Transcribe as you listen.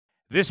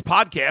This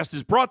podcast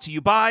is brought to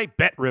you by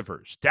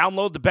BetRivers.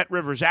 Download the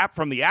BetRivers app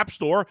from the App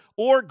Store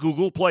or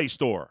Google Play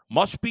Store.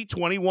 Must be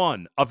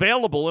 21.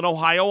 Available in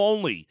Ohio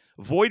only.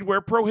 Void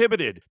where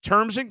prohibited.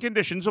 Terms and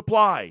conditions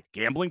apply.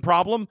 Gambling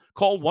problem?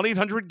 Call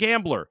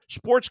 1-800-GAMBLER.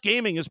 Sports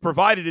gaming is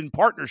provided in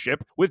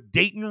partnership with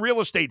Dayton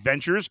Real Estate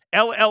Ventures,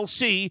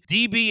 LLC,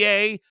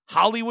 DBA,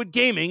 Hollywood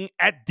Gaming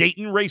at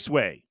Dayton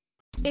Raceway.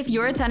 If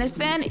you're a tennis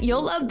fan,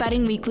 you'll love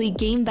Betting Weekly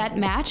Game Bet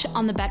Match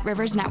on the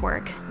BetRivers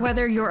Network.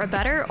 Whether you're a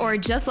bettor or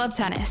just love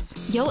tennis,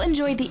 you'll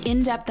enjoy the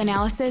in-depth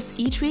analysis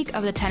each week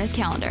of the tennis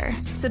calendar.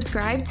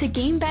 Subscribe to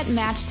Game Bet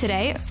Match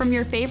today from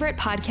your favorite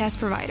podcast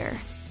provider.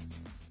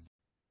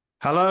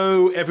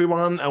 Hello,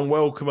 everyone, and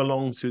welcome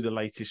along to the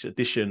latest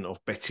edition of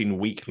Betting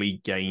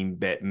Weekly Game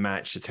Bet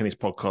Match, the tennis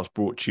podcast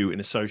brought to you in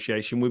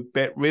association with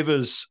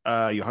BetRivers,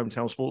 your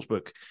hometown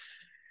sportsbook.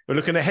 We're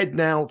looking ahead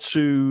now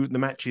to the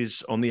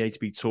matches on the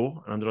ATP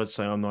Tour. And I'd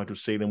say I'm Nigel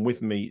Seeley, and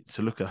with me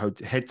to look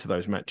ahead to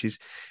those matches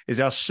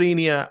is our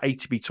senior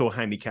ATP Tour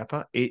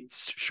handicapper.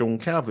 It's Sean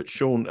Calvert.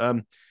 Sean,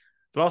 the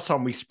last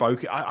time we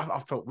spoke,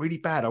 I felt really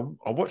bad.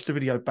 I watched the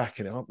video back,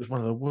 and it was one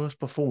of the worst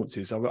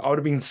performances. I would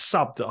have been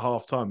subbed at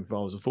half-time if I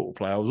was a football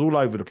player. I was all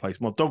over the place.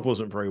 My dog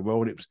wasn't very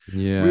well, and it was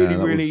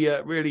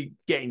really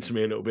getting to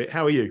me a little bit.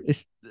 How are you?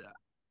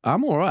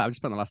 I'm all right. I've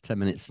just spent the last 10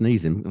 minutes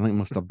sneezing. I think I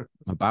must have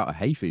about a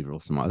hay fever or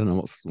something. I don't know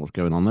what's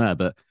going on there,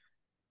 but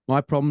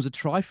my problems are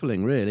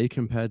trifling, really,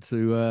 compared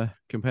to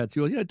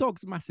yours. You know,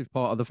 dog's a massive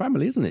part of the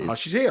family, isn't it? Oh,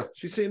 she's here.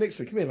 She's sitting next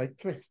to me. Come here, lady.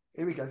 Come here.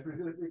 Here we go.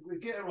 We'll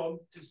get her on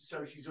just to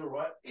show she's all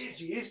right. Here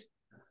she is.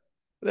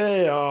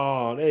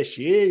 There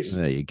she is.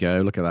 There you go.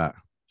 Look at that.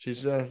 She's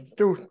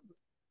still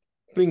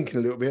blinking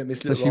a little bit. And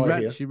this little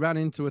here. She ran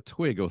into a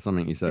twig or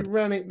something. You said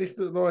this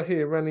little right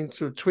here ran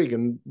into a twig,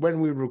 and when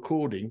we were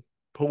recording,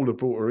 Paula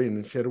brought her in,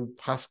 and she had all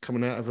pus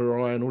coming out of her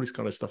eye and all this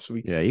kind of stuff. So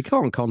you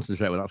can't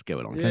concentrate when that's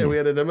going on. Yeah, we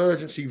had an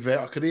emergency vet.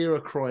 I could hear her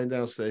crying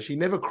downstairs. She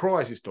never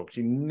cries, this dog.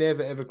 She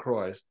never ever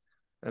cries.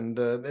 And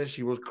there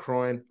she was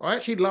crying. I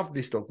actually love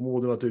this dog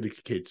more than I do the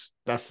kids.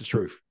 That's the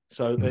truth.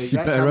 So you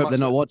better hope they're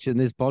not watching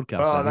this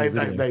podcast. Oh,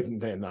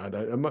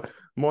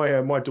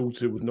 no. My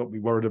daughter would not be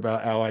worried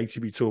about our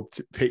ATP Tour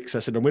picks. I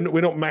said,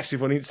 we're not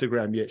massive on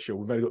Instagram yet, sure.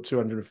 We've only got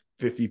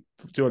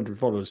 200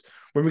 followers.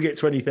 When we get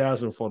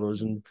 20,000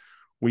 followers and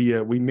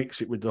we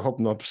mix it with the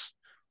hobnobs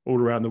all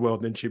around the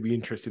world, then she'll be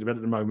interested. But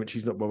at the moment,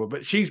 she's not bothered.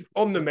 But she's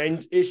on the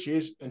mend. Here she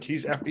is, and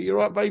she's happy. You're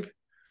right, babe?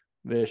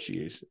 There she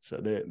is. So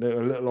her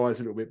little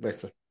eyes a little bit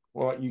better.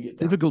 All right, you get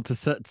down. Difficult to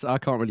set. I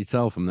can't really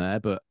tell from there,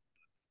 but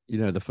you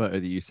know the photo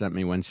that you sent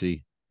me when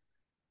she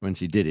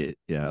did it.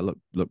 Yeah, it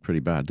looked pretty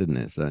bad, didn't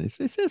it? So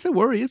it's a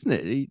worry, isn't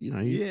it?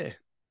 Yeah.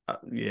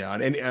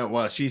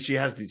 And she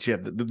had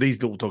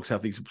these little dogs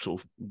have these sort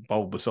of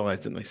bulbous eyes,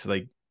 don't they? So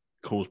they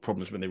cause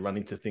problems when they run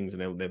into things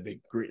and they're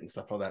big grit and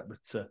stuff like that. But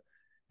so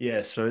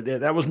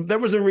that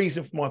was the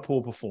reason for my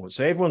poor performance.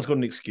 So everyone's got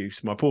an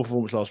excuse. My poor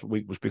performance last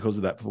week was because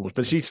of that performance.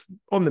 But she's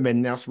on the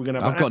mend now, so we're going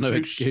to have an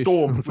absolute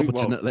storm.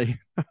 Unfortunately,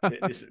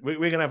 we're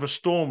going to have a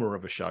stormer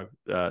of a show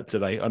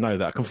today. I know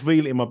that. I can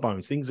feel it in my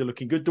bones. Things are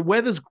looking good. The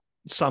weather's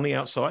sunny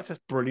outside. That's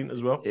brilliant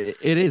as well. It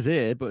is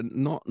here, but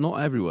not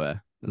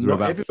everywhere. As we're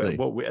about to see.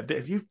 Well,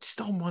 you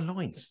stole my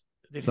lines.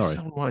 Sorry.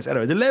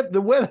 Anyway,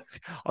 the weather,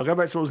 I'll go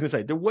back to what I was going to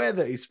say. The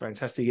weather is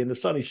fantastic and the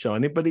sun is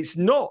shining, but it's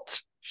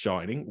not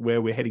shining where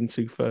we're heading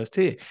to first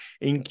here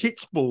in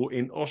Kitzbuhel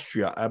in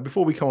Austria.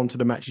 Before we come on to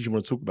the matches you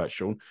want to talk about,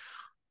 Sean,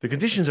 the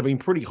conditions have been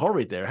pretty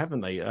horrid there,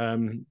 haven't they?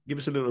 Give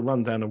us a little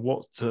rundown of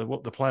what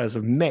the players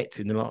have met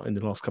in the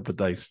last couple of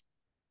days.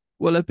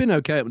 Well, they've been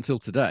okay up until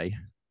today.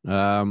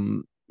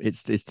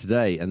 It's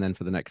today, and then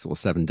for the next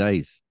 7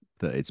 days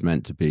that it's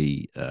meant to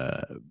be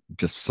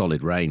just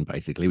solid rain,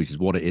 basically, which is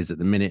what it is at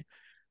the minute.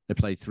 They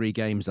played 3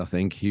 games, I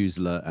think,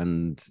 Huesler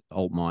and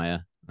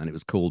Altmaier, and it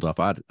was called off.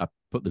 I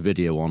put the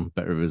video on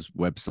BetRivers'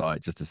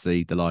 website just to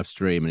see the live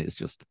stream, and it's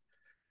just...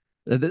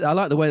 I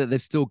like the way that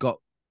they've still got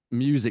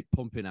music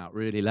pumping out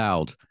really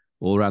loud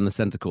all around the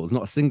centre court. There's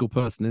not a single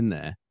person in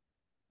there,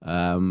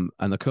 and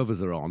the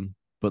covers are on,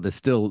 but there's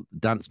still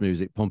dance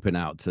music pumping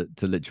out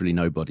to literally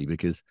nobody,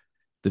 because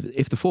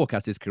if the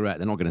forecast is correct,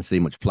 they're not going to see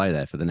much play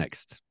there for the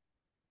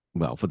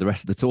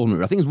rest of the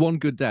tournament. I think it's one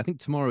good day. I think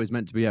tomorrow is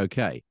meant to be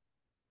okay.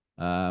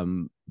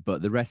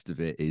 But the rest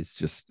of it is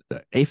just,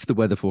 if the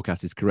weather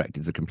forecast is correct,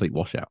 it's a complete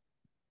washout.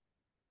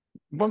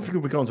 One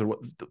thing we're going to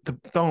the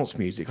dance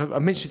music. I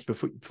mentioned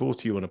this before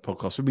to you on a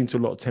podcast. We've been to a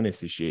lot of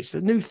tennis this year. It's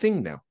a new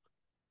thing now,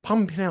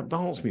 pumping out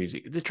dance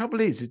music. The trouble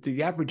is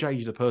the average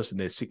age of the person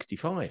there's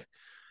 65.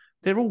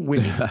 They're all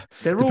women.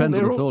 Depends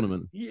on the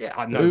tournament. Yeah,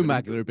 I know.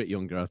 UMAG, they're a bit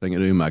younger, I think.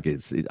 At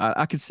UMAG,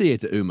 I could see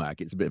it at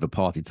UMAG. It's a bit of a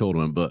party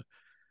tournament, but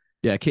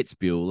yeah,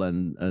 Kitzbuhel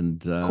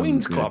and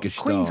Queen's Club.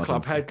 Queen's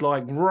Club had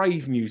like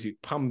rave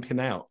music pumping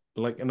out.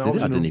 I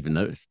didn't even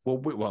notice.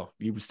 Well,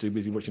 you was too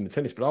busy watching the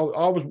tennis, but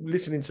I was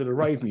listening to the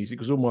rave music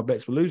because all my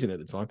bets were losing at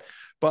the time.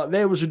 But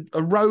there was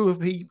a row of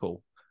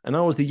people, and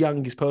I was the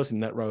youngest person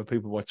in that row of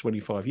people by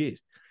 25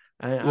 years.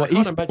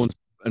 Eastbourne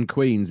and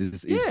Queens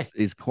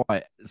is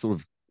quite sort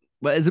of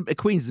Well,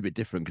 Queens is a bit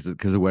different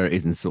because of where it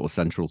is in sort of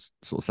central,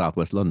 sort of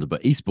southwest London.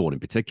 But Eastbourne in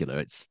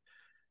particular,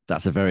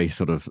 that's a very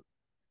sort of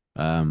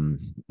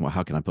well,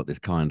 how can I put this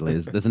kindly?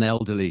 There's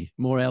an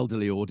more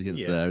elderly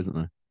audience there, isn't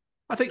there?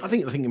 I think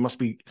it must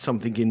be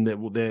something in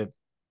their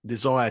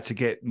desire to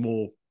get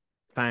more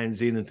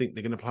fans in and think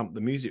they're going to pump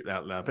the music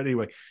out loud. But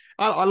anyway,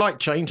 I like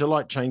change.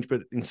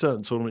 But in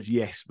certain tournaments,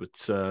 yes.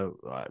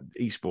 But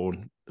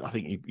Eastbourne, I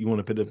think you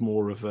want a bit of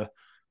more of the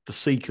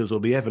Seekers or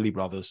the Everly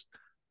Brothers.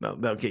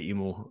 That'll get you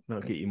more.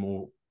 That'll get you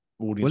more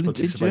audience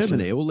participation. In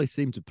Germany, all they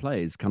seem to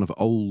play is kind of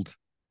old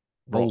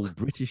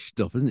British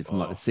stuff, isn't it? From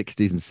like the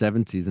 60s and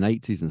 70s and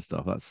 80s and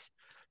stuff.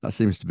 That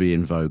seems to be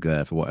in vogue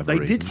there for whatever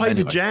reason. They did play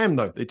the Jam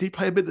though. They did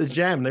play a bit of the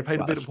Jam. They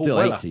played a bit of Paul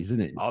Weller. 80s,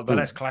 isn't it? But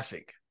that's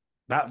classic.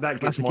 That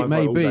gets my vote. It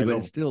may be, but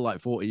it's still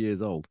like 40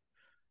 years old.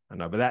 I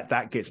know, but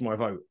that gets my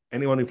vote.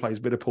 Anyone who plays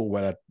a bit of Paul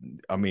Weller,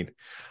 I mean.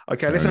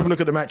 Okay, let's have a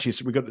look at the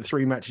matches. We've got the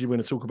 3 matches we're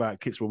going to talk about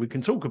at Kitzbuhel. We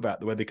can talk about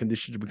the weather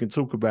conditions. We can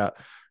talk about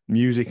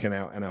music and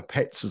our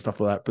pets and stuff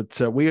like that. But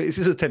this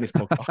is a tennis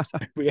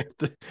podcast.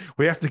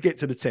 we have to get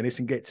to the tennis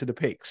and get to the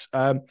picks.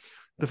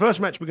 The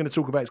first match we're going to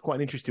talk about is quite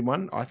an interesting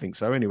one. I think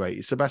so anyway.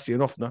 It's Sebastian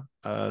Offner,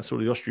 sort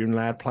of the Austrian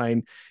lad,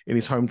 playing in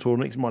his home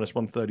tournament. He's minus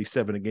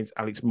 137 against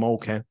Alex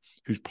Molcan,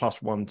 who's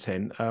plus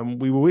 110.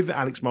 We were with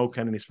Alex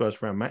Molcan in his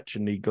first round match,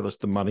 and he got us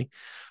the money.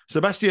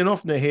 Sebastian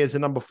Offner here is the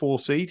number 4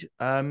 seed.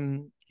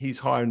 He's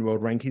higher in the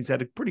world rankings. He's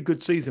had a pretty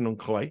good season on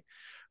clay.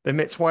 They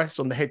met twice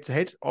on the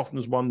head-to-head.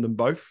 Offner's won them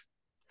both.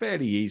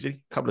 Fairly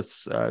easy. A couple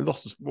of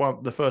losses. Well,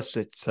 the first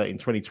set in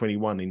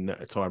 2021 in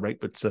a tie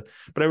break, but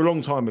they were a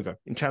long time ago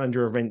in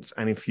challenger events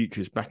and in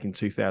futures back in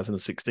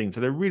 2016.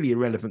 So they're really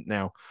irrelevant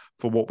now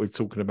for what we're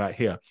talking about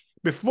here.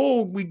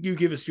 Before you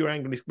give us your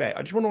English bet,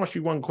 I just want to ask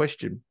you one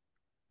question.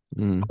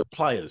 The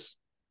players,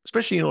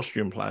 especially in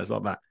Austrian players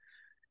like that,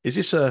 is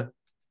that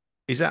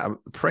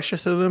a pressure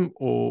to them,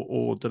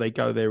 or do they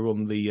go there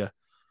on the?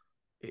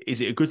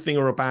 Is it a good thing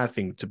or a bad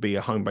thing to be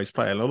a home-based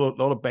player? A lot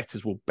of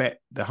bettors will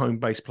bet the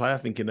home-based player,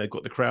 thinking they've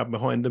got the crowd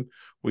behind them.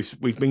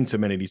 We've been to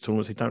many of these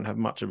tournaments; they don't have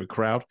much of a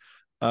crowd.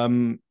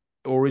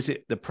 Or is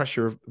it the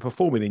pressure of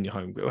performing in your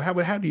home?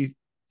 How do you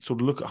sort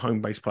of look at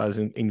home-based players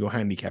in your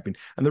handicapping?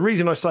 And the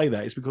reason I say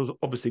that is because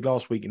obviously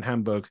last week in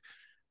Hamburg,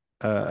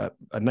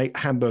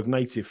 Hamburg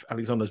native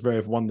Alexander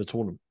Zverev won the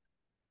tournament.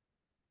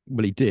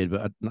 Well, he did,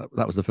 but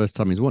that was the first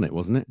time he's won it,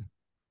 wasn't it?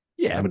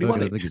 Yeah, but he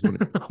won it.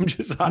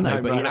 I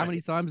know, but how many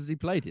times has he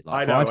played it?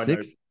 Like 5,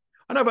 6?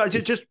 I know, but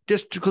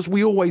just because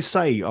we always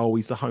say, oh,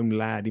 he's the home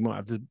lad, he might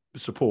have the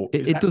support.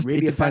 It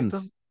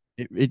depends.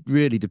 It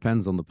really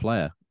depends on the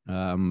player.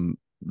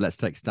 Let's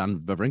take Stan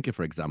Wawrinka,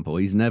 for example.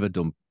 He's never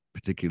done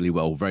particularly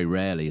well. Very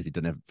rarely has he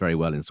done very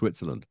well in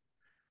Switzerland.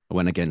 I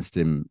went against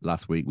him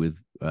last week with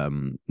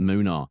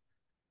Munar,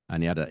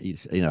 and he had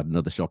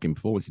another shocking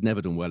performance. He's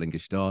never done well in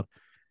Gestad.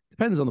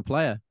 Depends on the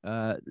player.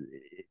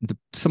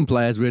 Some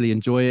players really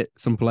enjoy it.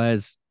 Some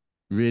players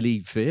really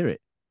fear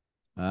it.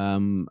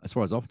 As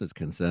far as Offner's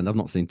concerned, I've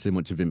not seen too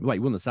much of him. Well, he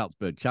won the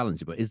Salzburg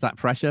Challenger, but is that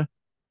pressure?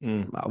 I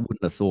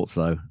wouldn't have thought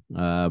so.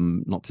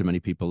 Not too many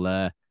people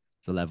there.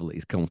 It's a level that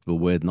he's comfortable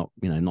with. Not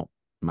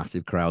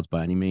massive crowds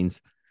by any means.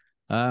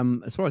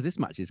 As far as this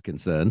match is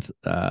concerned,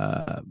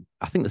 I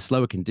think the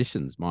slower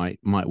conditions might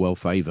well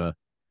favour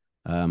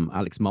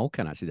Alex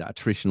Molcan. Actually, that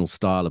attritional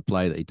style of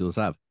play that he does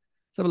have.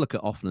 Let's have a look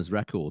at Offner's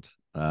record.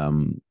 I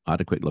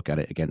had a quick look at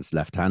it against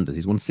left-handers.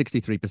 He's won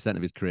 63%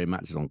 of his career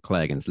matches on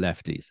clay against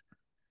lefties,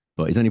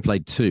 but he's only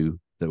played 2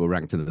 that were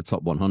ranked in the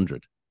top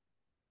 100.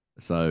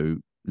 So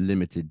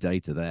limited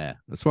data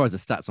there. As far as the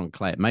stats on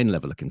clay at main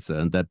level are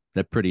concerned,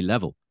 they're pretty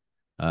level.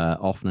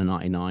 Offner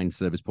 99,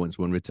 service points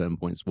 1, return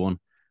points 1.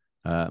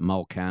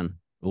 Molcan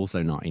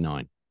also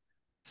 99.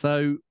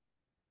 So,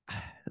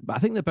 but I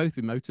think they'll both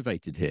be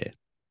motivated here.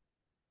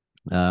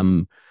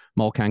 Molcan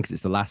because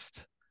it's the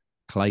last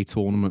clay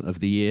tournament of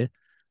the year,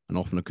 and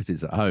Offner because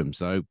it's at home.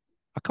 So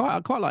I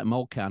quite like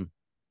Molcan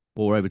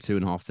or over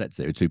 2.5 sets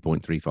here,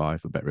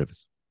 2.35 for Bet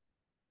Rivers.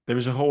 There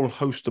is a whole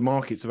host of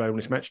markets available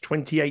in this match.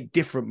 28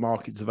 different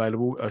markets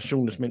available.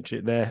 Sean just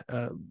mentioned it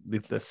there.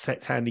 The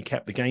set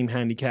handicap, the game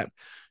handicap,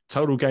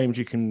 total games.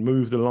 You can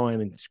move the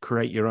line and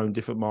create your own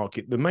different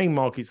market. The main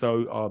markets,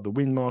 though, are the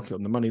win market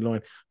on the money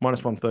line,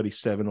 minus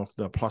 137 off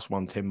the plus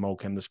 110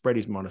 Molcan. The spread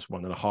is minus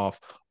 1.5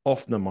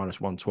 off the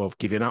minus 112,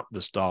 giving up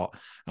the start.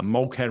 And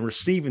Molcan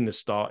receiving the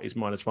start is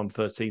minus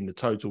 113. The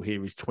total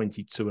here is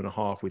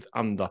 22.5 with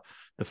under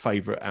the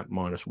favourite at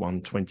minus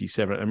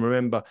 127. And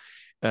remember,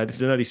 this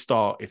is an early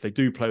start. If they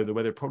do play with the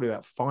weather, probably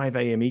about 5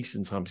 a.m.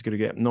 Eastern time. It's going to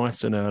get up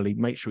nice and early.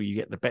 Make sure you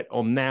get the bet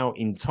on now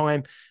in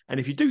time. And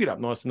if you do get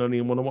up nice and early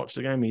and want to watch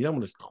the game and you don't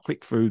want to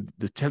click through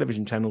the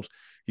television channels,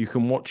 you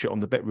can watch it on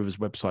the Bet Rivers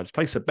website. Just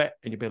place a bet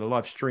and you'll be able to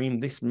live stream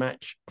this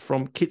match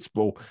from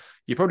Kitzbuhel.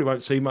 You probably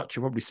won't see much.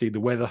 You'll probably see the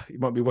weather. You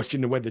might be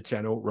watching the Weather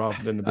Channel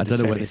rather than the I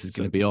don't know when this is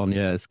going to be on.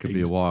 Yeah, this could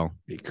be a while.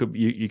 You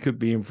could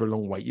be in for a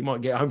long wait. You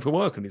might get home from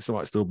work and it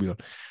might still be on.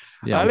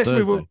 Yeah, on let's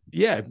move Thursday. on.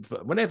 Yeah,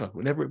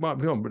 whenever it might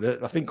be on.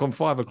 But I think on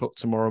 5 o'clock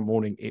tomorrow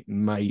morning, it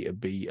may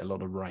be a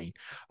lot of rain.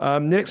 The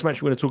next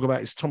match we're going to talk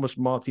about is Thomas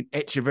Martin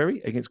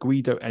Echeverry against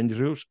Guido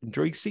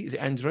Andriossi. Is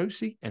it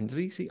Andriossi?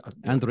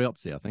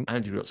 Andriozzi, I think.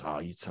 Andriozzi. Oh,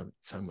 you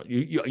so much.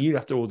 You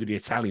have to order the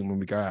Italian when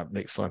we go out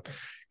next time,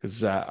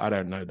 because I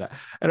don't know that.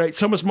 Anyway,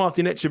 Thomas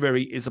Martin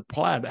Echeverry is a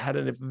player that had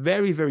a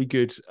very, very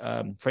good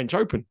French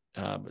Open.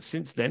 But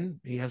since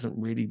then, he hasn't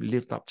really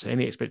lived up to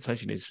any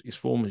expectation. His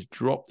form has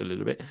dropped a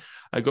little bit.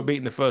 Got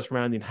beaten the first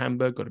round in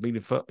Hamburg, got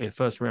beaten the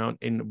first round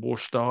in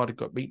Warstad,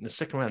 got beaten the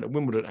second round at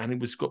Wimbledon, and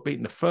he got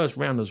beaten the first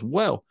round as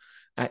well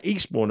at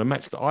Eastbourne, a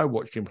match that I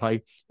watched him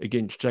play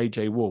against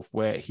JJ Wolf,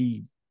 where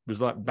he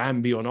was like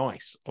Bambi on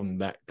ice on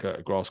that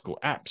grass court.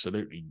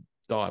 Absolutely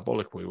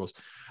diabolical he was.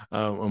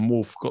 And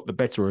Wolf got the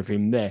better of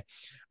him there.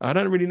 I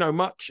don't really know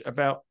much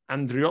about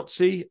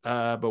Andriozzi,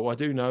 but what I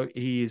do know,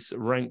 he is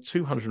ranked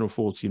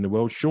 240 in the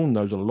world. Sean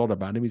knows a lot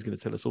about him. He's going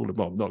to tell us all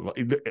about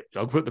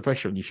I'll put the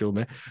pressure on you, Sean,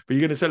 there. But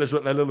you're going to tell us a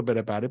little bit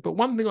about it. But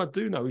one thing I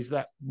do know is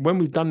that when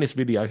we've done this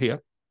video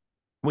here,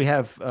 we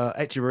have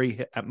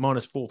Echeverry at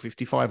minus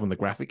 455 on the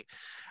graphic.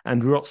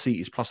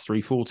 Andriozzi is plus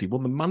 340. Well,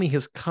 the money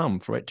has come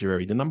for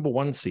Echeverry, the number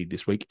 1 seed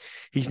this week.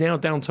 He's now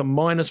down to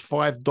minus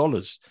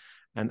 $5.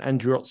 And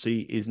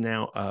Andriozzi is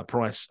now a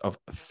price of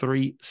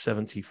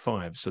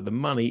 $3.75. So the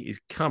money is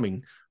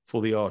coming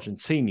for the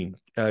Argentinian.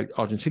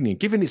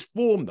 Given his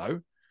form, though,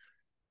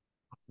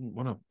 I wouldn't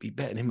want to be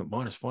betting him at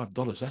minus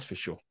 $5, that's for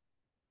sure.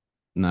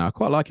 No, I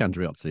quite like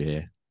Andriozzi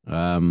here.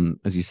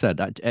 As you said,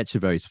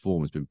 Echeverry's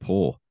form has been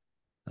poor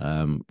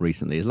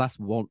recently. His last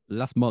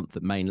month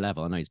at main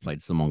level, I know he's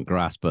played some on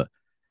grass, but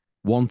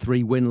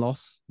 1-3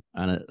 win-loss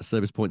and a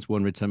service points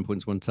won, return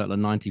points won, total of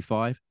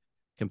 95.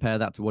 Compare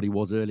that to what he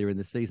was earlier in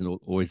the season,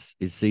 or his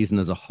season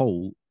as a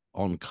whole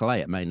on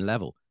clay at main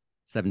level.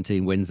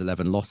 17 wins,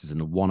 11 losses,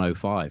 and a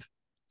 105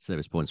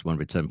 service points won,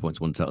 return points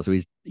won total. So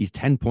he's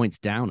 10 points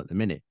down at the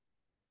minute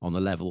on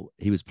the level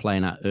he was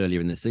playing at earlier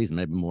in the season,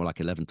 maybe more like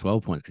 11,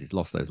 12 points because he's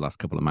lost those last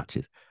couple of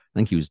matches. I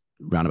think he was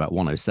around about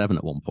 107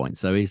 at one point.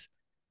 So his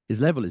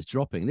level is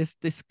dropping.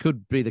 This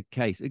could be the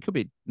case. It could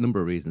be a number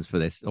of reasons for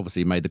this.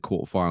 Obviously, he made the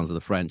quarterfinals of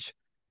the French.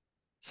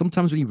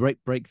 Sometimes when you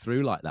break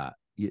through like that,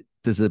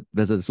 there's a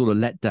sort of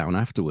letdown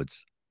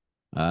afterwards.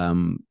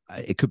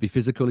 It could be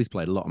physical. He's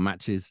played a lot of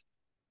matches.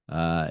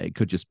 It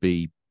could just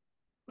be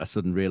a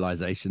sudden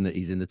realization that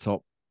he's in the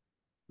top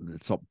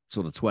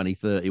sort of 20,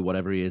 30,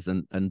 whatever he is,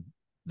 and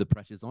the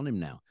pressure's on him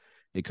now.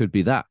 It could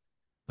be that.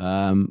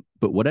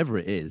 But whatever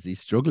it is,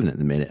 he's struggling at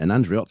the minute. And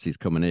Andriozzi's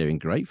coming here in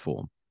great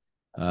form.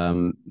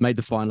 Made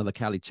the final of the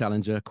Cali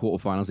Challenger,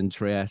 quarterfinals in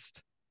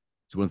Trieste.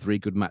 He's won 3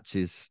 good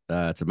matches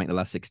to make the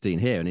last 16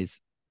 here. And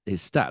his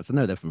stats, I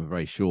know they're from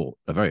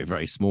a very,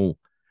 very small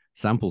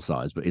sample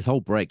size, but his whole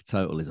break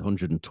total is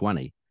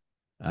 120.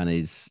 And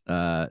his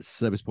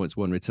service points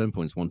won, return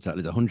points won total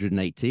is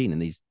 118 in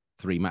these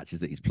 3 matches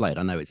that he's played.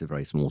 I know it's a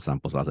very small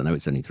sample size. I know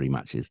it's only 3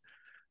 matches.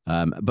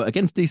 But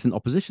against decent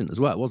opposition as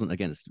well. It wasn't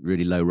against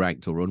really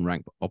low-ranked or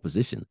unranked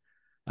opposition.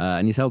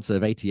 And he's held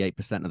serve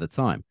 88% of the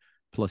time.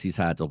 Plus, he's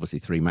had, obviously,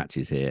 3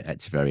 matches here.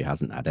 Echeverry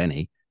hasn't had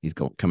any. He's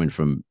coming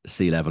from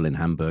sea level in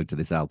Hamburg to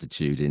this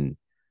altitude in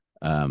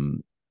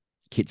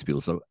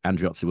Kitzbuhel. So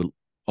Andriozzi will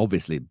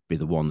obviously be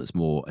the one that's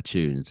more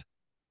attuned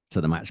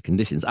to the match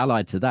conditions.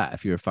 Allied to that,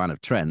 if you're a fan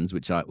of trends,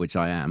 which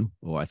I am,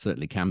 or I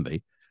certainly can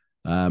be,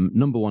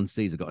 number 1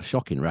 seeds have got a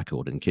shocking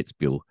record in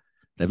Kitzbuhel.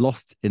 They've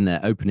lost in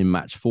their opening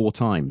match 4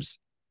 times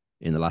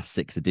in the last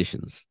 6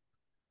 editions.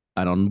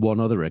 And on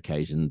one other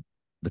occasion,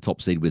 the top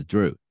seed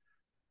withdrew.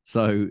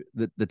 So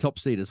the top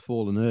seed has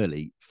fallen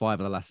early, 5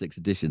 of the last 6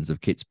 editions of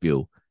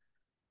Kitzbuhel.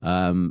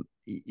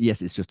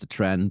 Yes, it's just a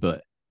trend,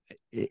 but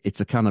it's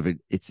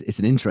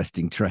an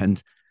interesting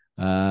trend.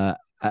 And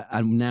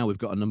now we've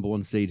got a number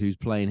 1 seed who's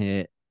playing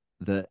here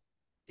that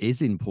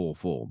is in poor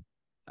form.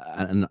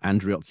 And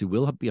Andriozzi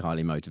will be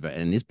highly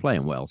motivated and is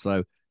playing well.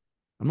 So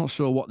I'm not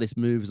sure what this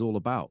move is all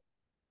about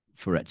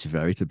for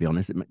Echeverry, to be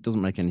honest. It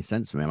doesn't make any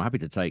sense for me. I'm happy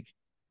to take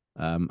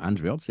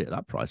Andriozzi at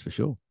that price for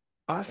sure.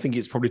 I think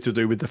it's probably to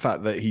do with the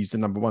fact that he's the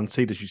number 1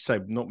 seed. As you say,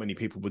 not many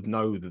people would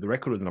know the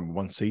record of the number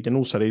 1 seed. And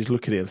also they just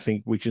look at it and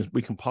think we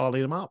can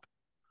parlay them up.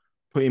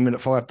 Put him in at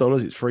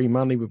 $5. It's free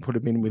money. We put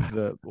him in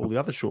with all the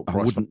other short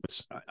price.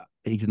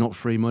 He's not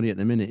free money at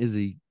the minute, is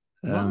he?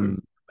 No.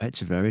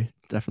 Echeverry,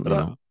 definitely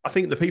not. I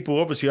think the people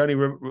obviously only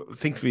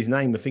think of his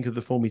name and think of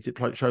the form he did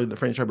show in the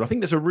French Open. I think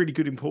that's a really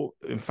good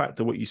important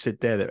factor what you said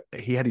there, that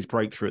he had his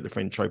breakthrough at the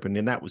French Open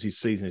and that was his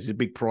season. It's a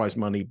big prize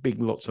money,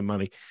 lots of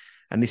money,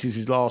 and this is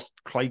his last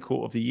clay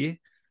court of the year.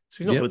 So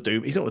he's not going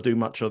to do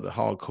much of the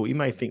hard court. He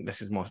may think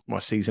this is my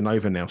season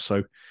over now.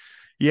 So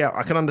yeah,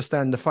 I can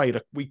understand the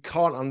fade. We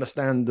can't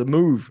understand the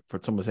move for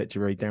Thomas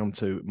Echeverry down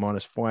to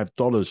minus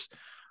 $5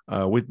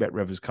 with Bet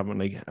Rivers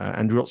currently.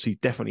 Andriozzi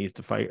definitely is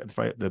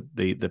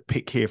the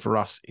pick here for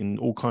us in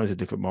all kinds of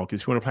different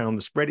markets. If you want to play on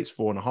the spread, it's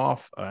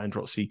 4.5.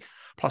 Andriozzi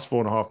plus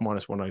 4.5,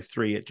 minus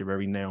 103 at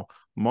Javeri now,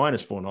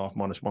 minus 4.5,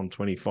 minus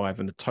 125,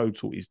 and the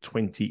total is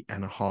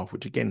 20.5,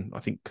 which again I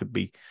think could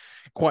be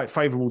quite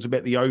favourable to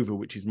bet the over,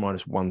 which is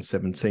minus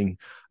 117.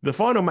 The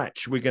final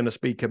match we're going to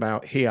speak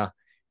about here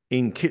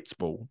in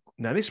Kitzbuhel.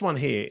 Now, this one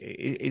here,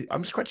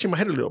 I'm scratching my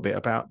head a little bit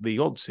about the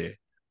odds here.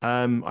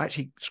 I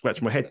actually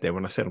scratched my head there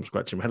when I said I'm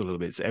scratching my head a little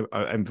bit.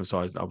 I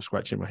emphasised I was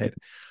scratching my head.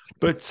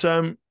 But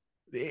I'm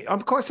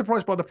quite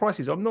surprised by the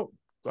prices. I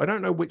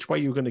don't know which way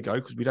you're going to go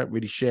because we don't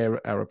really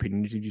share our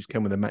opinions. You just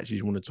come with the matches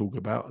you want to talk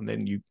about and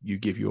then you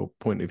give your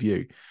point of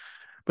view.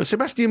 But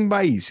Sebastian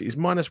Baez is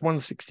minus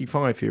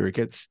 165 here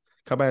against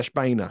Cabas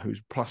Baena, who's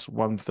plus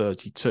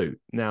 132.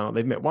 Now,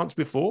 they've met once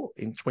before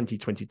in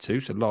 2022.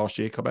 So last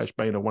year, Cabas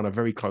Baena won a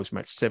very close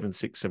match,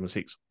 7-6,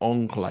 7-6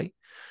 on clay.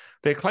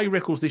 Their clay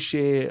records this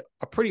year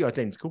are pretty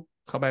identical.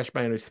 Cabas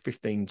Baena is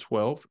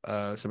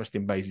 15-12.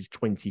 Sebastian Baez is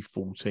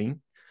 20-14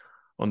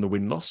 on the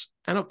win-loss.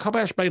 And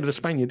Cabas Baena, the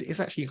Spaniard, is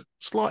actually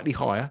slightly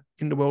higher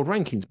in the world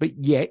rankings. But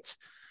yet,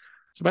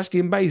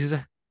 Sebastian Baez is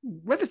a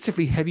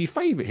relatively heavy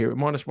favourite here at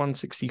minus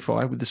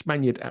 165 with the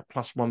Spaniard at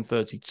plus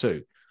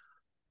 132.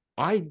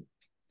 I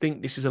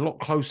think this is a lot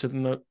closer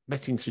than the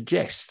betting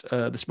suggests.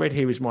 The spread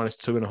here is minus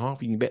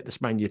 2.5. You can bet the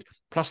Spaniard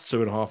plus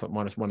 2.5 at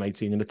minus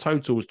 118. And the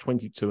total is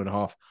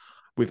 22.5.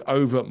 with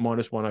over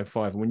minus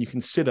 105. And when you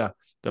consider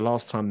the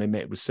last time they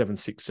met was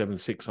 7-6,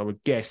 7-6, I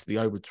would guess the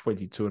over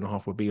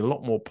 22.5 would be a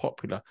lot more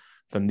popular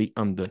than the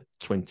under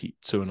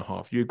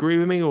 22.5. You agree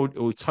with me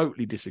or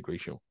totally disagree,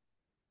 Sean?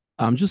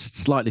 I'm just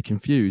slightly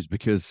confused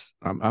because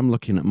I'm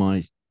looking at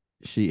my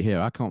sheet here.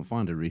 I can't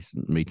find a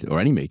recent meeting or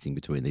any meeting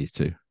between these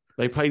two.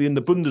 They played in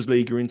the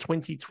Bundesliga in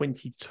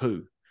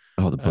 2022.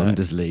 Oh, the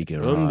Bundesliga.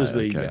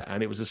 Bundesliga. Right, okay.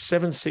 And it was a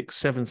 7-6,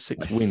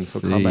 7-6 win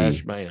for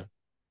Cabas Baena.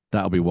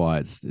 That'll be why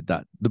it's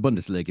that the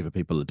Bundesliga, for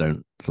people that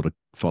don't sort of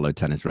follow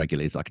tennis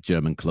regularly, is like a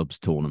German clubs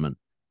tournament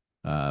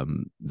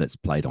that's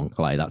played on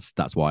clay.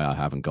 That's why I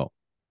haven't got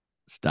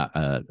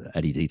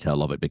any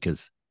detail of it,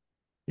 because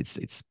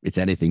it's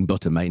anything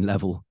but a main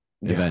level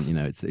event. You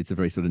know, it's a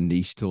very sort of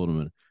niche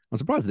tournament. I'm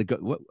surprised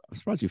I'm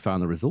surprised you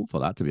found the result for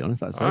that, to be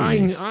honest. That's very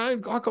niche. I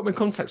got my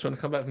contacts when I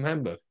come back from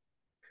Hamburg.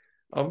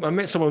 I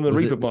met someone on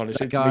the Reeperbahn and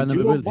said to me,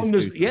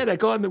 that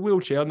guy in the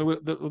wheelchair on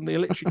the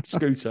electric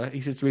scooter.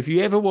 He said to me, if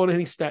you ever want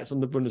any stats on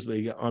the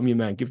Bundesliga, I'm your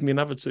man. Give me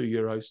another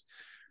 €2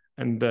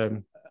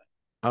 and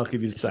I'll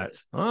give you the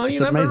stats. You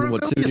never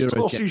reveal your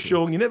sources,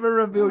 Sean. You never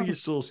reveal your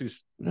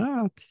sources.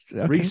 No,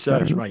 okay,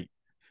 research, mate.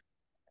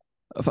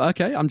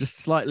 Okay, I'm just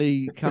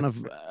slightly kind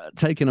of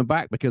taken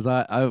aback because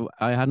I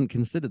hadn't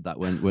considered that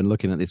when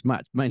looking at this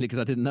match, mainly because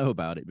I didn't know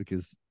about it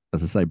because,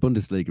 as I say,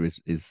 Bundesliga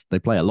is they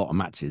play a lot of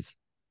matches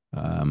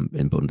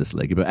in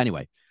Bundesliga. But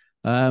anyway,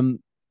 the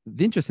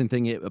interesting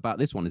thing about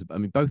this one is, I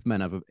mean, both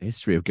men have a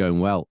history of going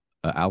well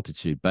at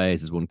altitude.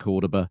 Baez has won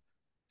Cordoba.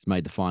 He's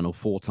made the final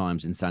 4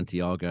 times in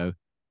Santiago,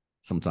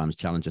 sometimes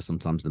Challenger,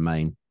 sometimes the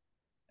main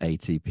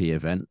ATP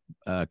event.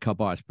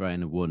 Cabas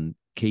Baena won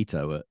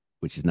Quito,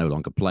 which is no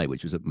longer play,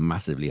 which was at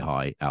massively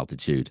high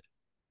altitude.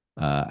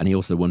 And he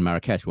also won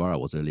Marrakesh, where I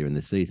was earlier in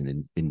this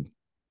season,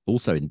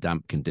 also in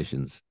damp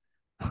conditions.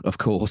 Of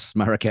course,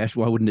 Marrakesh,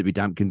 why wouldn't it be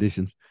damp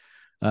conditions?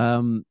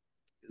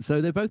 So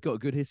they've both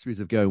got good histories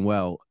of going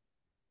well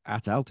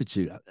at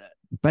altitude.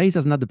 Baez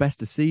hasn't had the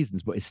best of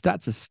seasons, but his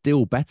stats are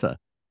still better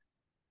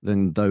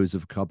than those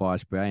of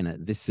Cabas Baena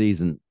this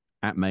season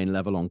at main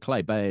level on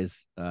clay.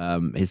 Baez,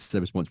 his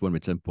service points, 1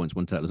 return points,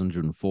 1 total is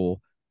 104,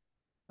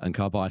 and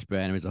Cabas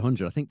Baena is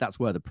 100. I think that's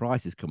where the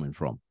price is coming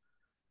from.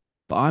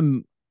 But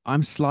I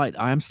am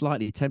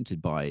slightly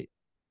tempted by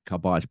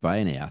Cabas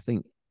Baena. I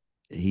think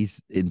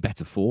he's in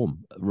better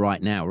form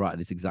right now, right at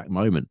this exact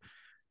moment.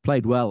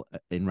 Played well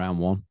in round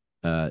 1,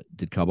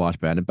 did Cabas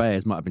Baena.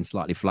 Baez might have been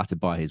slightly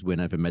flattered by his win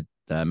over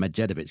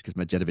Medjedovic because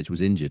Medjedovic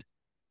was injured.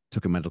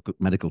 Took a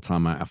medical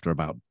timeout after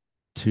about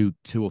two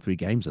or three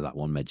games of that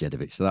one,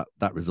 Medjedovic. So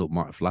that result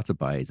might have flattered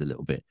Baez a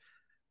little bit.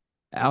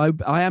 I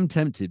am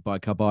tempted by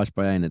Cabas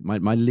Baena.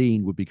 My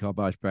lean would be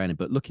Cabas Baena,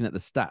 but looking at the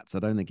stats, I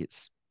don't think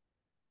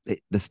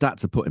the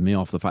stats are putting me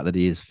off the fact that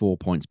he is 4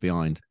 points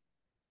behind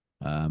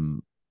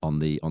on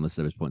the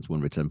service points,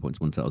 1 return points,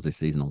 1 totals this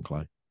season on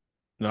clay.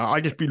 No,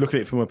 I'd just be looking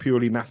at it from a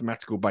purely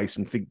mathematical base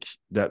and think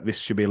that this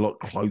should be a lot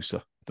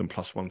closer than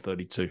plus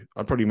 132.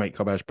 I'd probably make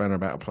Cabas Baena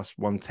about a plus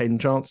 110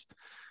 chance.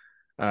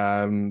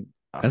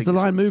 Has the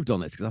line moved on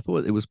this? Because I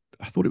thought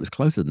it was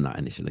closer than that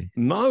initially.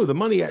 No, the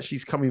money actually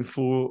is coming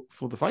for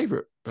the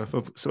favourite,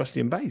 for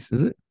Sebastian Baez.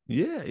 Is it?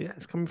 Yeah,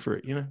 it's coming for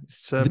it. You know,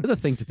 the other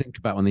thing to think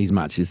about on these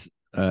matches,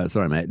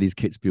 sorry mate, these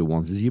Kitzbuhel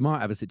ones, is you might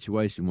have a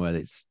situation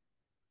where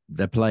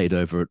they're played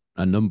over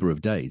a number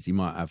of days.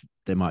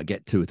 They might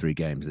get 2 or 3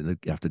 games and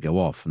they have to go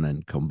off and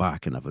then come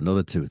back and have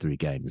another 2 or 3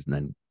 games, and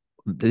then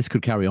this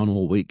could carry on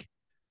all week.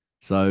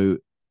 So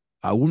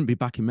I wouldn't be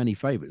backing many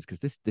favourites because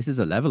this is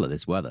a level of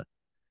this weather.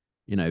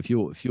 You know, if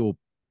you're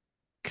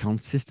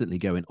consistently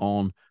going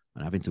on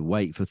and having to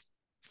wait for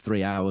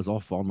 3 hours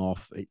off,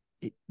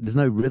 there's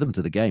no rhythm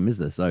to the game, is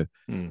there? So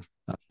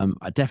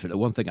I definitely,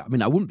 one thing, I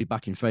mean, I wouldn't be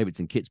backing favourites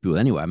in Kitzbuhel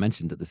anyway. I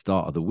mentioned at the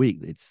start of the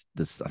week,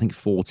 there's I think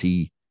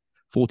 42%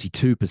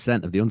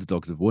 of the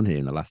underdogs have won here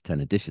in the last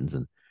 10 editions.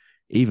 And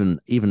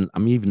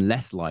I'm even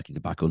less likely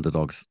to back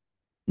underdogs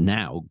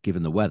now,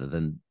 given the weather,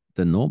 than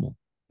normal.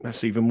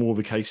 That's even more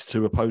the case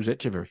to oppose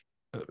Etcheverry.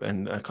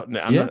 And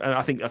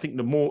I think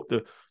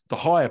the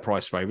higher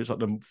price favourites, like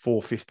the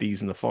 $4.50s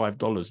and the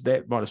 $5,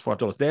 they're minus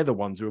 $5. They're the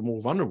ones who are more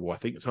vulnerable, I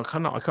think. So I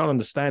can't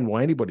understand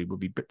why anybody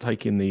would be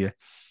taking the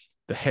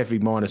heavy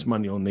minus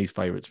money on these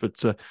favourites. But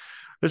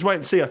let's wait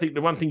and see. I think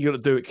the one thing you got to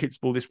do at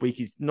Kitzbuhel this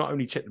week is not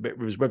only check the Bet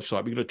Rivers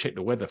website, but you got to check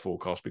the weather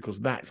forecast, because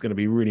that's going to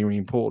be really, really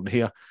important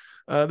here.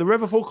 The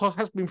weather forecast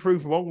has been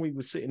proved wrong. We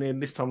were sitting there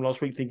this time last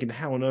week thinking,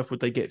 how on earth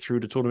would they get through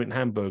the tournament in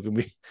Hamburg?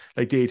 And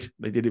they did.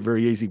 They did it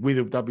very easy with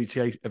a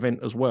WTA event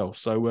as well.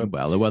 So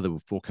well, the weather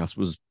forecast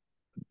was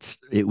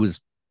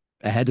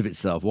ahead of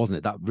itself, wasn't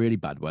it? That really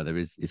bad weather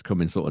is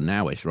coming sort of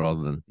nowish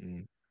rather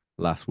than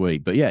last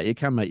week. But yeah, it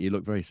can make you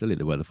look very silly,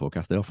 the weather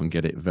forecast. They often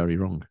get it very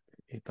wrong.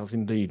 It does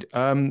indeed.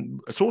 A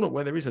tournament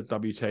where there is a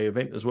WTA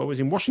event as well is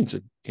in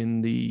Washington,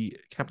 in the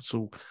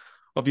capital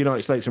of the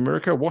United States of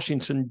America.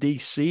 Washington,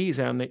 D.C. is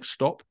our next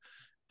stop.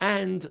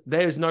 And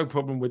there's no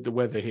problem with the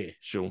weather here,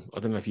 Sean. I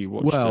don't know if you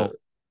watched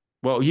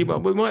we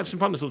might have some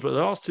thunderstorms, but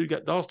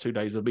the last two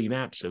days have been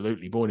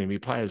absolutely boiling. Me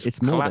players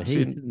it's more the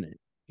heat, isn't it?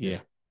 Yeah.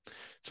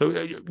 So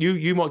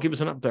you might give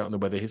us an update on the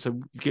weather here. So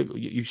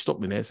you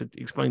stopped me there. So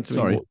explain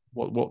to me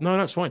what. No,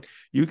 that's fine.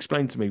 You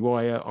explained to me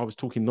why I was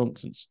talking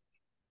nonsense.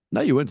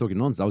 No, you weren't talking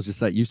nonsense. I was just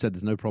saying, you said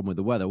there's no problem with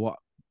the weather. What?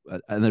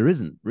 And there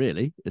isn't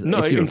really.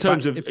 No, in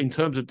terms of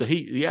the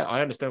heat. Yeah,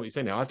 I understand what you're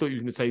saying now. I thought you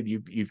were going to say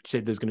you've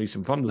said there's going to be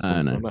some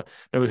thunderstorms.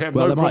 No, we have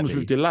no problems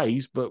with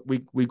delays, but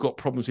we've got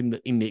problems in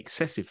the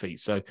excessive heat.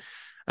 So,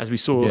 as we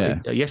saw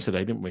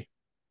yesterday, didn't we?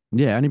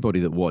 Yeah,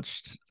 anybody that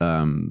watched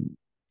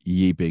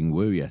Yibing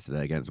Wu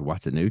yesterday against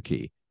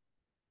Watanuki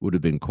would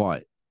have been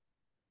quite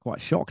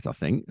shocked, I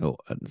think, or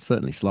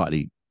certainly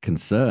slightly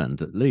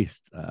concerned, at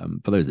least.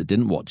 For those that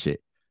didn't watch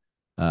it,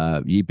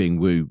 Yibing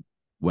Wu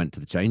went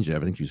to the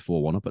changeover. I think he was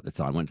 4-1 up at the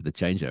time. Went to the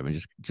changeover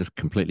and just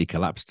completely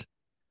collapsed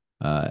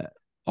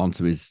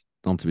onto his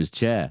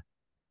chair,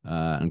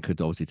 and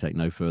could obviously take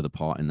no further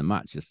part in the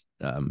match. Just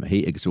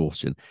heat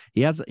exhaustion.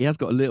 He has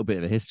got a little bit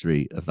of a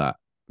history of that.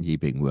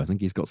 Yibing Wu, I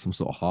think he's got some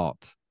sort of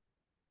heart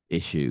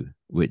issue,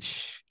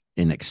 which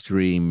in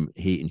extreme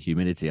heat and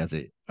humidity, as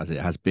it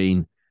has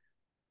been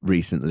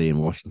recently in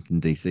Washington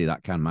DC,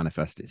 that can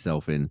manifest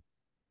itself in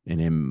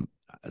him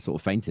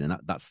sort of fainting, and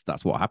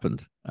that's what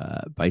happened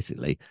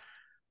basically.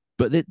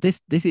 But it is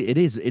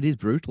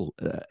brutal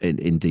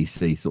in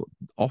DC. Sort of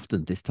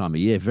often this time of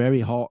year,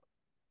 very hot,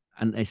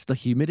 and it's the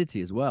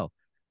humidity as well.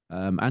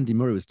 Andy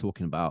Murray was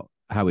talking about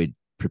how he'd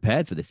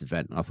prepared for this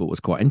event, and I thought was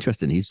quite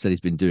interesting. He said he's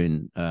been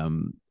doing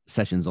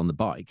sessions on the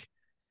bike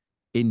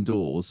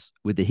indoors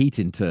with the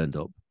heating turned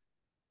up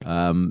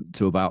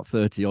to about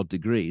 30 odd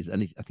degrees,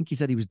 and I think he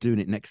said he was doing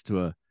it next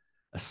to a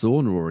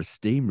sauna or a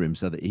steam room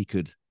so that he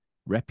could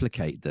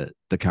replicate the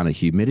kind of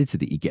humidity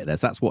that you get there.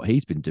 So that's what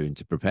he's been doing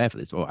to prepare for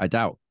this. Well, I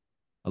doubt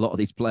a lot of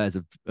these players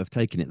have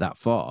taken it that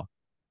far.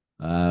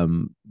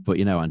 But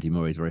Andy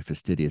Murray is very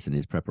fastidious in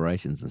his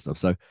preparations and stuff.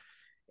 So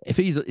if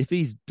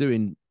he's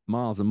doing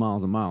miles and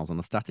miles and miles on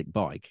a static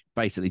bike,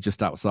 basically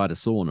just outside a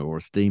sauna or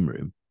a steam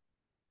room,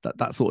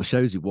 that sort of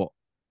shows you what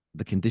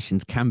the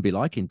conditions can be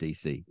like in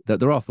DC. That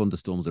there are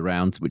thunderstorms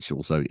around, which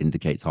also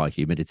indicates high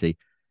humidity.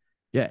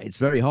 Yeah, it's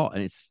very hot,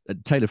 and it's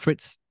Taylor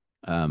Fritz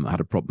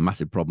had a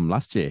massive problem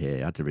last year here.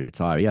 He had to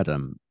retire. He had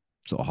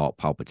sort of heart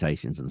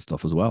palpitations and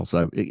stuff as well.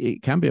 So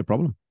it can be a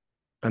problem.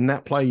 And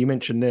that player you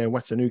mentioned there,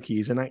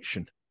 Watanuki, is in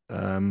action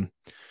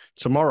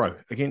tomorrow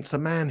against a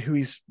man who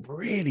is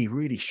really,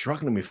 really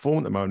struggling with form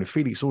at the moment,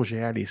 Felix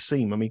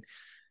Auger-Aliassime. I mean,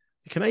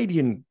 the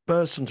Canadian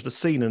burst onto the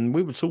scene, and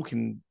we were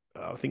talking,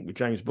 I think, with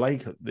James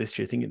Blake this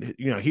year, thinking,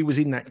 he was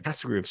in that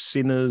category of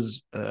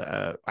Sinners,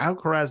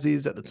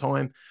 Alcaraz's at the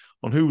time,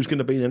 on who was going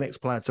to be the next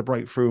player to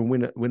break through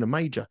and win a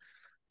major.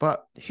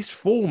 But his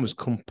form is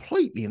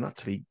completely and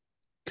utterly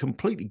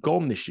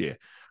gone this year.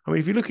 I mean,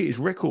 if you look at his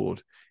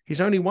record, he's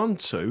only won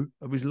 2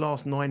 of his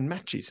last 9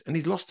 matches, and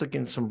he's lost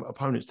against some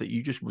opponents that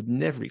you just would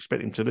never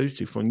expect him to lose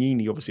to.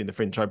 Fognini, obviously, in the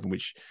French Open,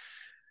 which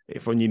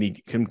if Fognini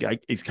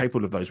is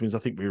capable of those wins, I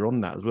think we were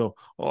on that as well.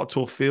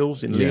 Artur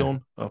Fils in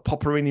Lyon,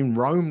 Popperin in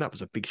Rome, that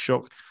was a big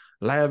shock.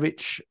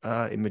 Lajovic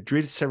in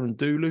Madrid,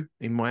 Serendulu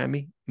in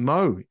Miami,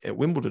 Mo at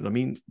Wimbledon. I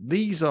mean,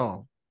 Felix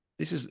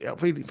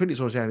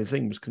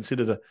Auger-Aliassime was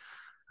considered a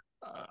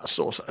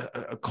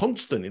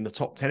constant in the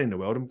top 10 in the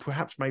world, and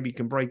perhaps maybe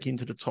can break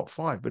into the top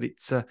 5, but it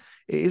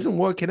isn't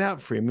working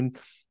out for him, and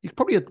he's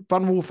probably a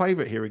vulnerable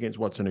favourite here against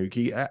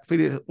Watanuki.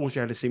 Felix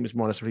Auger-Aliassime is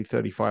minus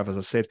 335, as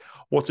I said.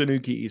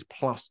 Watanuki is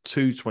plus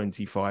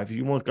 225. If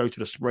you want to go to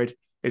the spread,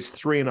 it's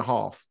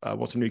 3.5.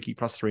 Watanuki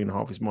plus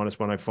 3.5 is minus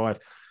 105.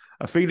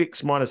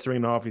 Felix minus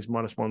 3.5 is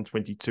minus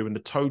 122, and the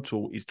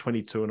total is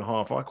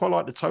 22.5. I quite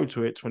like the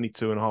total at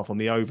 22.5 on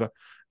the over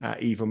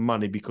even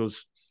money,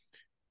 because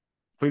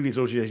Felix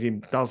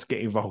Auger-Aliassime does get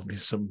involved in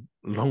some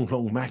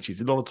long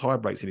matches, a lot of tie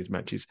breaks in his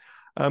matches.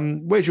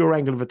 Where's your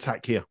angle of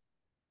attack here?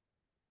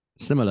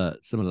 Similar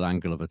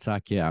angle of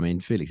attack. Yeah, I mean,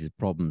 Felix's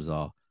problems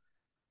are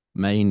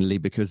mainly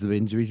because of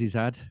injuries he's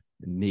had.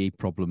 The knee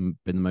problem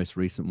been the most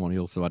recent one. He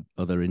also had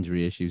other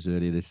injury issues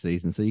earlier this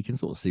season, so you can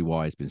sort of see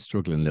why he's been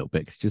struggling a little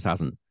bit, because he just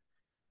hasn't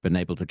been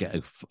able to get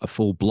a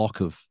full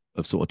block of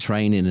sort of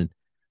training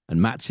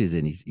and matches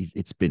in.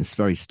 It's been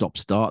very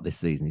stop-start this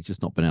season. He's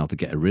just not been able to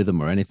get a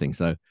rhythm or anything.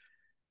 So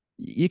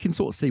you can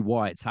sort of see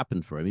why it's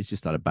happened for him. He's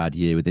just had a bad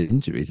year with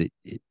injuries.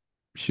 It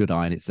should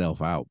iron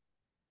itself out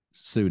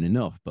soon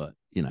enough, but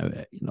you know,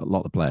 a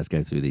lot of players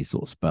go through these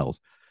sort of spells.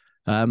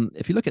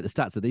 If you look at the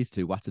stats of these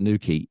two,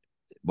 Watanuki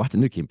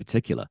in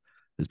particular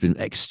has been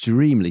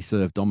extremely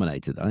serve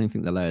dominated. I don't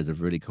think the layers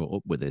have really caught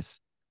up with this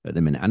at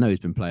the minute. I know he's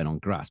been playing on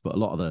grass, but a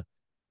lot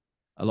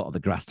of the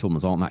grass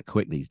tournaments aren't that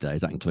quick these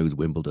days. That includes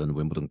Wimbledon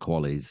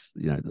qualies.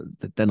 You know,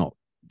 they're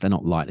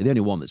not lightly. The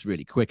only one that's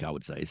really quick, I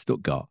would say, is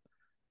Stuttgart.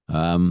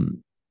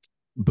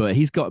 But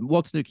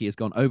Watanuki has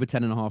gone over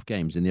 10.5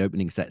 games in the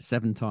opening set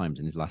 7 times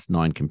in his last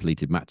 9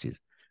 completed matches.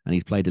 And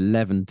he's played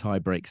 11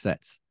 tie-break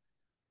sets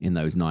in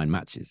those 9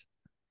 matches.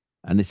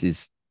 And this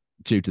is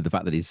due to the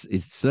fact that his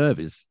serve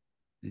is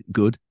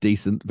good,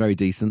 decent, very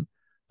decent.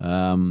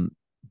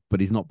 But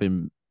he's not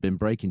been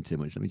breaking too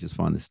much. Let me just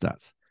find the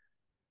stats.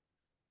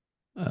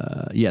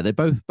 They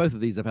both of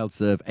these have held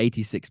serve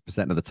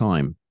 86% of the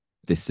time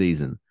this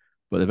season,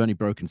 but they've only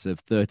broken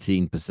serve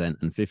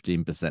 13% and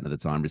 15% of the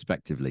time,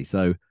 respectively.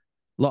 So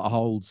a lot of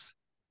holds,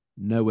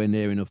 nowhere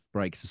near enough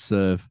breaks of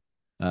serve.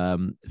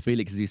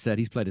 Felix, as you said,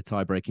 he's played a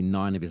tie-break in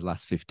 9 of his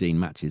last 15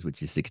 matches,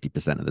 which is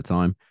 60% of the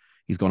time.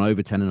 He's gone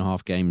over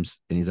 10.5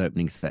 games in his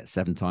opening set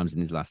 7 times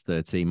in his last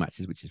 13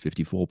 matches, which is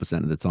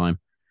 54% of the time.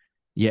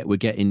 Yet we're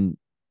getting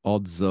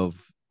odds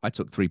of, I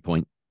took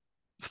 3.4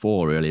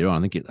 earlier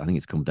on. I think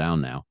it's come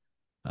down now.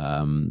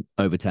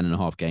 Over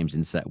 10.5 games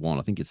in set 1.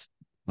 I think it's,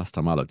 last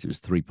time I looked, it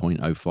was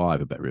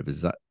 3.05 at Bet Rivers.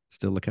 Is that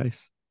still the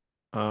case?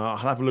 I'll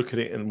have a look at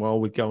it, and while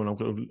we're going, I'm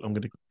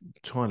going to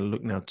try and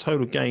look now.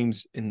 Total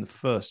games in the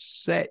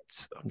first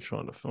set. I'm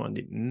trying to find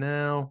it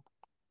now.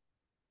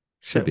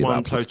 Set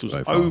 1 totals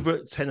over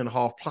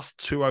 10.5 plus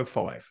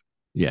 205.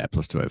 Yeah,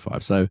 plus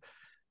 205. So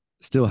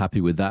still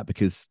happy with that,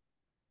 because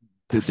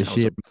that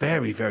sounds a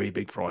very, very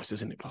big price,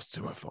 isn't it? Plus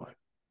 205.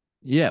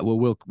 Yeah,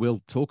 well, we'll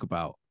talk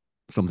about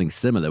something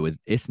similar with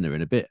Isner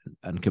in a bit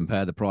and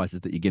compare the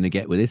prices that you're going to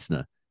get with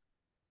Isner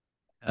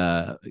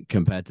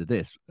compared to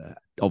this.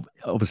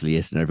 Obviously,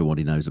 Isner,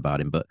 everybody knows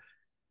about him, but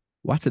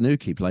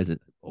Watanuki plays an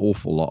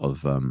awful lot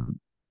of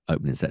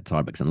opening set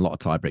tiebreaks and a lot of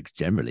tiebreaks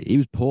generally. He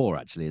was poor,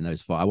 actually, in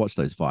those 5. I watched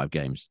those 5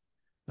 games,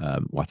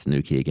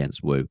 Watanuki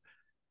against Wu.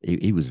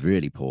 He was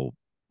really poor.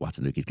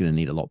 Watanuki's going to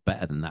need a lot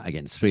better than that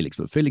against Felix,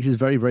 but Felix is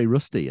very, very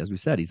rusty. As we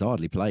said, he's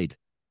hardly played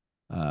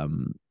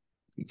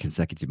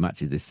consecutive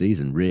matches this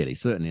season, really.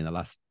 Certainly in the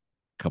last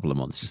couple of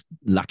months, just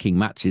lacking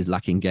matches,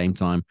 lacking game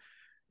time.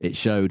 It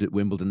showed at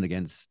Wimbledon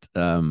against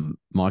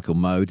Michael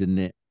Moe, didn't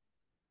it?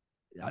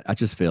 I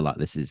just feel like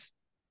this is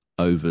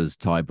overs,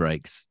 tie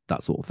breaks,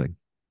 that sort of thing.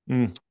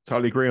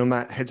 Totally agree on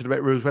that. Head to the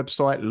Bet Rivers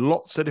website.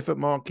 Lots of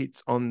different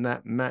markets on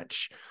that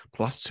match.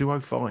 Plus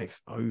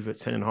 205 over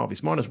 10.5.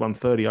 It's minus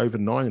 130 over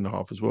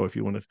 9.5 as well, if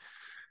you want to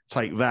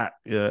take that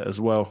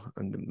as well.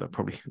 And that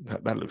probably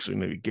that looks,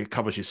 it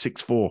covers your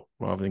 6-4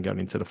 rather than going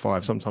into the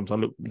 5. Sometimes I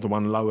look the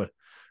one lower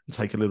and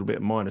take a little bit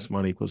of minus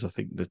money, because I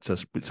think that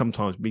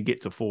sometimes we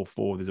get to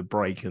 4-4, there's a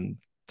break, and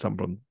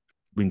someone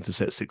wins the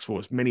set 6-4.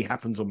 As many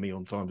happens on me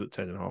on times at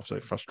 10.5, so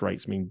it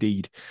frustrates me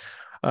indeed.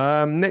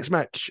 Next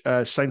match,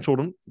 same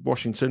tournament,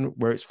 Washington,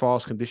 where it's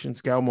fast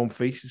conditions. Gael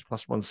Monfils is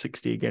plus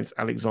 160 against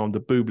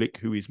Alexander Bublik,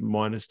 who is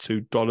minus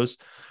 $2.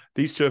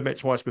 These two have met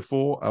twice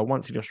before,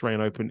 once in the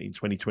Australian Open in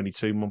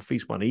 2022.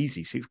 Monfils won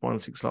easy, 6-1,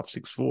 6-love,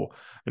 6-4.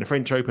 In the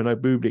French Open,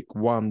 Bublik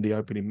won the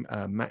opening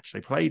match they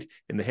played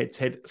in the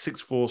head-to-head,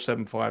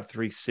 6-4, 7-5,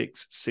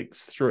 3-6,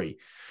 6-3.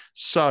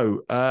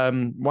 So,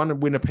 one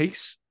win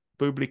apiece.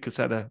 Bublik has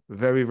had a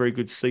very, very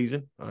good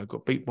season.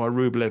 Got beat by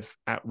Rublev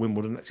at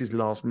Wimbledon. That's his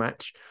last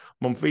match.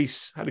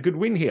 Monfils had a good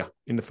win here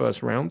in the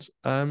first round.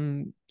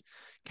 Can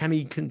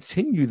he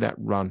continue that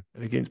run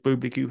against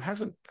Bublik, who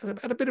hasn't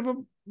had a bit of a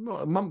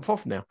month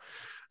off now?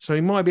 So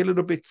he might be a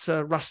little bit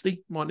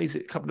rusty. Might need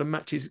a couple of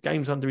matches,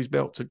 games under his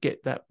belt to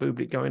get that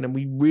Bublik going. And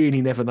we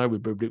really never know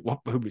with Bublik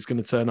what Bublik's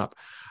going to turn up.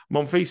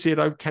 Monfils here,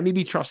 though, can he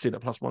be trusted at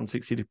plus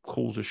 160 to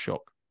cause a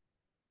shock?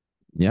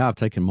 Yeah, I've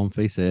taken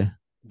Monfils here.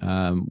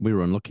 We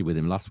were unlucky with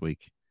him last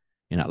week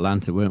in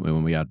Atlanta, weren't we,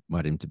 when we had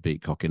him to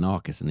beat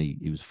Kokkinakis, and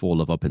he was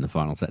 4-love up in the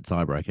final set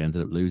tiebreak,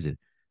 ended up losing.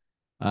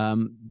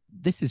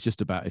 This is just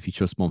about if you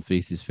trust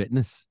Monfils'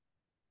 fitness.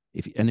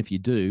 If you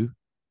do,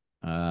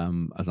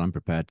 as I'm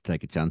prepared to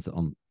take a chance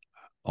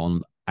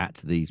on at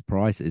these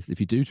prices,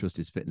 if you do trust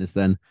his fitness,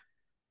 then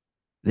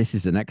this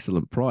is an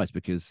excellent price,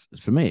 because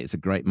for me, it's a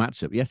great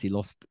matchup. Yes, he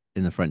lost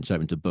in the French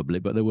Open to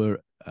Bublik, but there were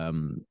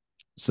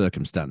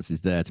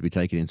circumstances there to be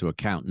taken into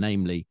account,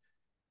 namely,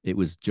 it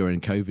was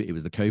during COVID. It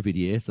was the COVID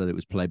year, so it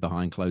was played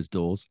behind closed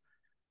doors.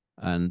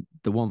 And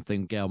the one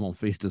thing Gael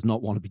Monfils does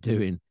not want to be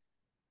doing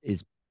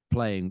is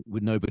playing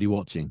with nobody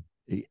watching.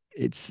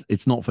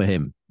 It's not for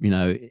him.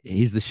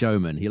 He's the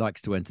showman. He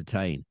likes to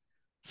entertain.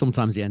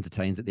 Sometimes he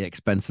entertains at the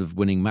expense of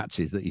winning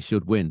matches that he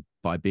should win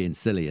by being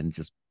silly and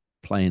just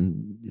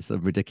playing sort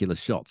of ridiculous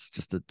shots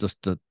just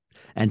to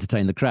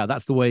entertain the crowd.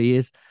 That's the way he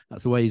is.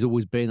 That's the way he's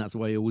always been. That's the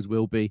way he always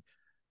will be.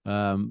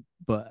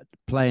 But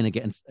playing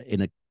against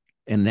in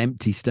an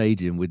empty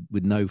stadium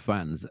with no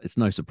fans, it's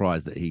no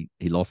surprise that he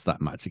lost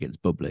that match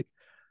against Bublik.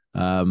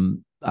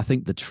 I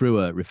think the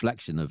truer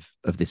reflection of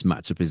this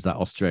matchup is that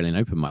Australian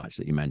Open match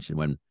that you mentioned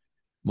when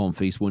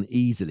Monfils won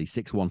easily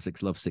 6-1,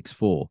 6-love,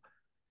 6-4.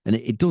 And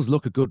it does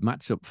look a good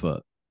matchup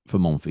for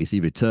Monfils. He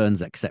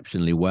returns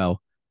exceptionally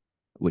well,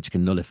 which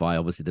can nullify,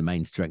 obviously, the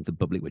main strength of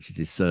Bublik, which is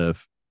his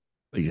serve.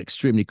 He's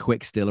extremely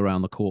quick still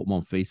around the court,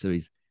 Monfils, so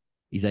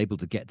he's able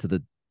to get to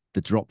the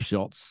drop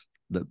shots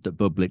that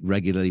Bublik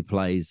regularly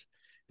plays.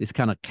 This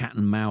kind of cat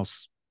and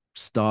mouse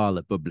style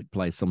that Bublik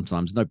plays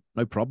sometimes,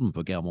 no problem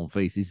for Gael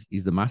Monfils.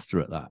 He's the master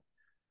at that.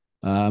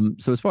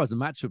 So as far as the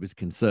matchup is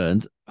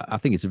concerned, I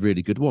think it's a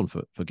really good one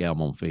for Gael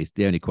Monfils.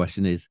 The only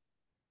question is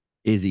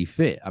he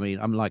fit? I mean,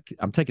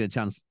 I'm taking a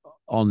chance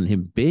on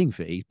him being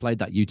fit. He's played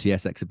that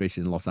UTS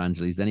exhibition in Los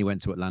Angeles, then he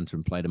went to Atlanta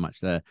and played a match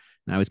there.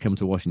 Now he's come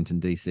to Washington,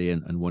 D.C.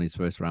 and won his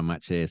first round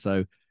match here.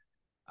 So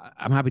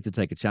I'm happy to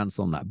take a chance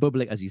on that.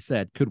 Bublik, as you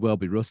said, could well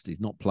be rusty.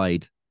 He's not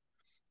played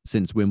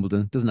since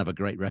Wimbledon. Doesn't have a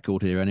great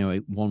record here anyway.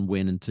 1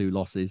 win and 2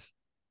 losses.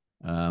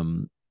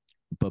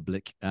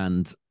 Bublik,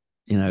 and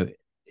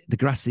the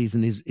grass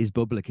season is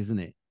Bublik, isn't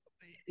it?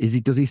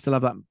 Does he still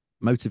have that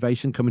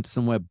motivation coming to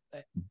somewhere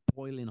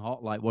boiling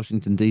hot like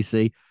Washington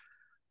DC,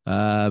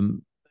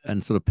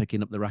 and sort of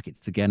picking up the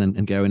rackets again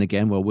and going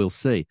again? Well, we'll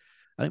see.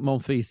 I think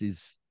Monfils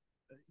is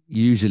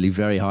usually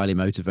very highly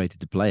motivated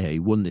to play here. He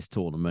won this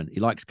tournament.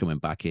 He likes coming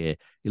back here.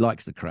 He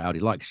likes the crowd.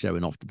 He likes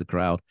showing off to the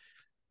crowd.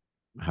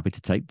 I'm happy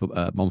to take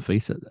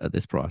Monfils at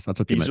this price. I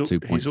took him at 2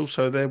 points. He's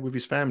also there with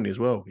his family as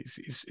well.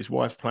 His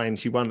wife's playing.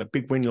 She won a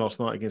big win last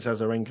night against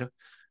Azarenka,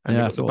 and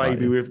they got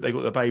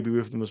the baby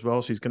with them as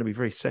well. So he's going to be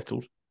very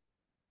settled.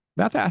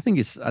 But I think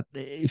it's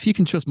if you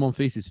can trust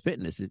Monfils'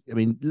 fitness. I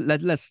mean,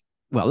 let's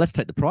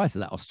take the price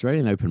of that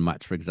Australian Open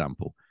match, for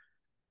example.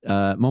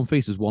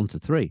 Monfils was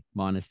 1-3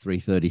 minus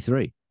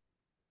 333,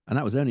 and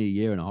that was only a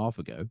year and a half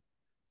ago.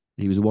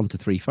 He was a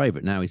 1-3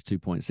 favourite. Now he's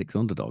 2.6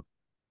 underdog.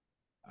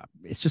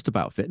 It's just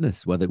about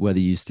fitness. Whether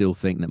you still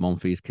think that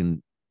Monfils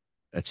can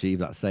achieve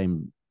that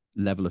same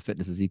level of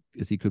fitness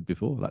as he could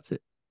before. That's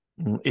it.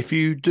 If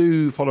you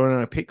do follow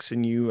our picks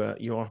and you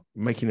are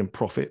making them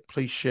profit,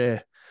 please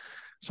share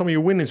some of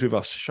your winners with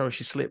us. Show us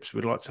your slips.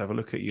 We'd like to have a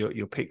look at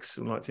your picks.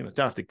 We'd like to, don't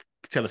have to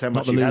tell us how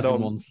much you had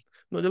on. Ones.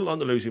 Not the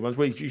losing ones.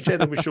 Well, you share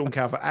them with Sean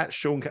Calvert at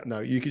Sean. No,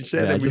 you can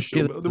share them with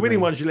Sean. The winning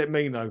ones, you let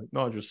me know,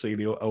 Nigel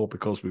Seeley, or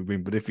because we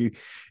win. But if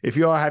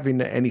you are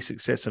having any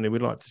success on it,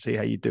 we'd like to see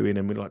how you're doing,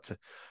 and we'd like to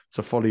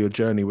follow your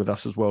journey with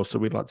us as well. So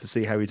we'd like to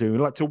see how you're doing.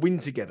 We'd like to win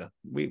together.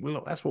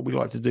 That's what we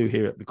like to do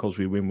here at Because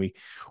We Win.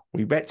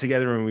 We bet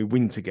together and we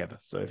win together.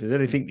 So if there's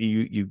anything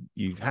that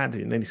you've had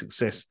in any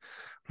success,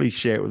 please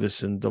share it with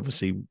us. And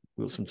obviously,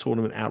 we've got some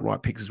tournament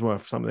outright picks as well.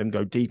 If some of them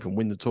go deep and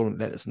win the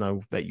tournament, let us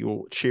know that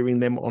you're cheering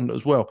them on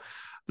as well.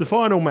 The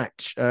final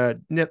match,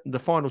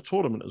 the final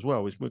tournament as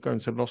well, is we're going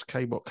to Los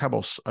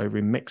Cabos over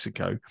in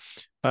Mexico.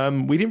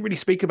 We didn't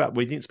speak about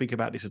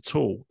this at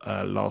all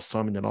last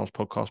time in the last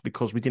podcast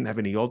because we didn't have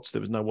any odds.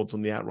 There was no odds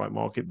on the outright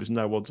market. There was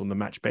no odds on the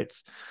match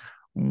bets.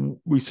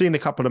 We've seen a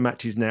couple of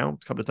matches now,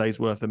 a couple of days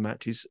worth of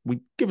matches.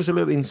 Give us a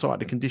little insight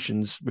to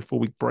conditions before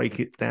we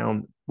break it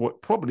down.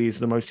 What probably is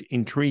the most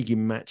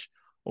intriguing match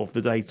of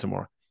the day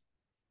tomorrow.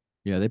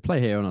 Yeah, they play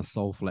here on a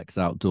Solflex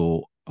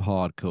outdoor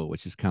hard court,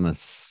 which is kind of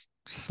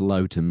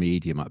slow to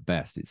medium at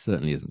best. It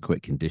certainly isn't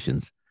quick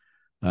conditions.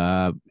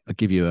 I'll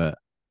give you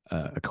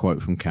a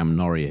quote from Cam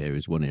Norrie here,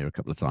 who's won here a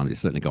couple of times. He's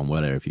certainly gone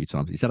well here a few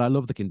times. He said, "I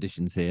love the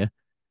conditions here.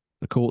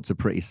 The courts are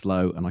pretty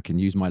slow and I can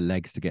use my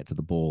legs to get to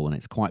the ball and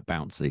it's quite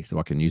bouncy, so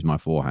I can use my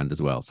forehand as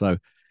well." So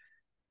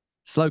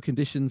slow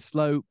conditions,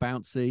 slow,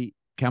 bouncy.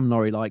 Cam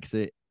Norrie likes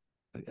it.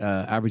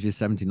 Averages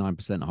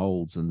 79%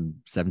 holds and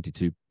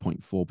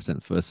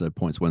 72.4% first serve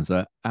points won.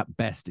 So at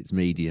best, it's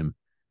medium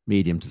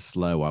to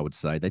slow, I would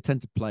say. They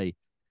tend to play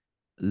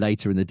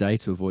later in the day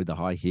to avoid the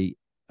high heat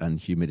and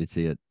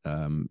humidity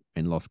in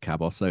Los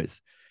Cabos. So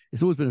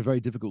it's always been a very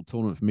difficult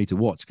tournament for me to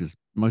watch because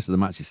most of the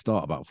matches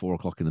start about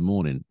 4:00 in the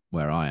morning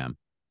where I am.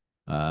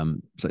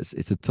 So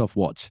it's a tough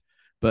watch,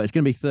 but it's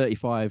going to be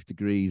 35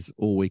 degrees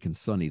all week and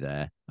sunny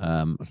there.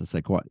 As I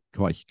say, quite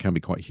can be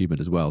quite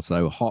humid as well.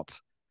 So hot,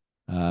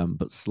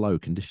 but slow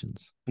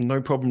conditions.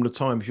 No problem at the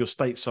time if you're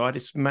stateside.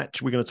 This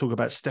match, we're going to talk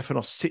about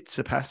Stefanos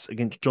Tsitsipas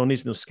against John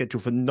Isner,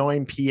 scheduled for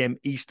 9 p.m.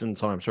 Eastern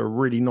time. So a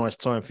really nice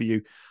time for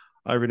you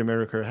over in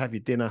America. Have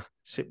your dinner,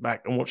 sit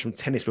back and watch some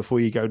tennis before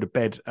you go to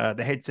bed.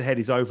 The head-to-head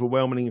is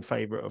overwhelmingly in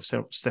favour of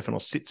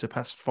Stefanos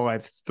Tsitsipas,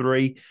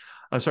 5-3.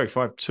 sorry,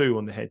 5-2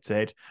 on the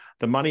head-to-head.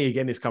 The money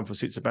again has come for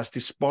Tsitsipas,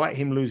 despite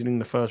him losing in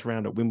the first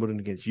round at Wimbledon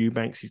against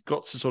Eubanks. He's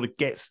got to sort of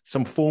get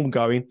some form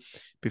going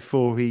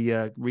before he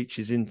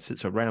reaches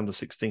into round of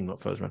 16,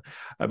 not first round,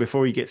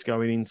 before he gets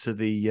going into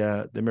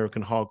the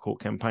American hardcourt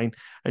campaign.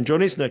 And John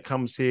Isner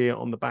comes here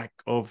on the back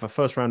of a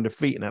first round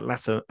defeat in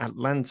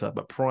Atlanta,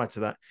 but prior to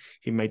that,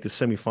 he made the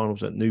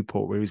semi-finals at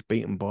Newport, where he was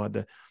beaten by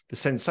the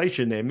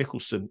sensation there,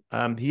 Mickelson.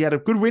 He had a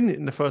good win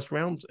in the first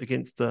round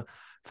against the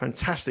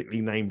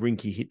fantastically named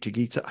Rinky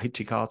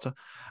Hijikata.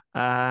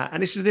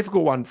 And this is a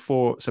difficult one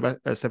for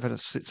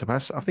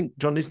Tsitsipas. I think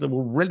John Isner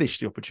will relish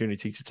the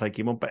opportunity to take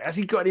him on. But has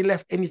he got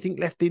anything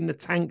left in the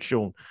tank,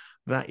 Sean?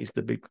 That is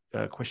the big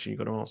question you've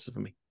got to answer for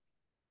me.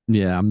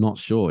 Yeah, I'm not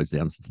sure is the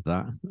answer to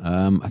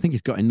that. I think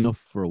he's got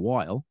enough for a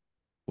while.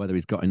 Whether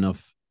he's got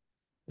enough,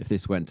 if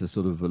this went to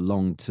sort of a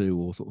long 2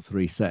 or sort of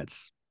 3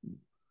 sets,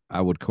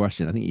 I would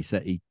question. I think he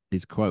said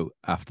his quote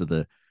after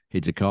the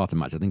Hijikata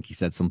match, I think he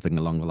said something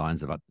along the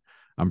lines of,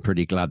 I'm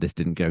pretty glad this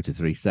didn't go to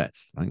 3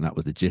 sets. I think that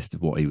was the gist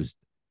of what he was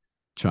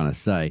trying to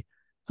say.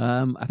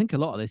 I think a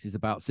lot of this is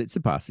about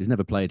Tsitsipas. He's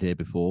never played here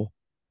before.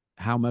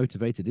 How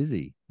motivated is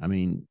he? I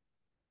mean,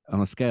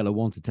 on a scale of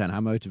 1 to 10,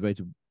 how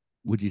motivated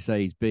would you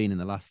say he's been in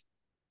the last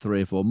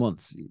 3 or 4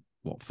 months?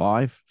 What,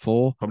 5,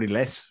 4? Probably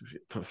less.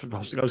 I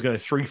was going to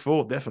 3,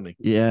 4, definitely.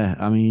 Yeah,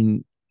 I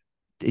mean,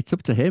 it's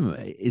up to him.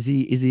 Is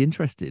he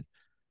interested?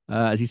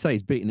 As you say,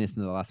 he's beaten this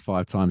in the last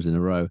 5 times in a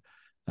row.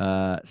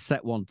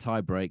 Set 1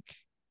 tiebreak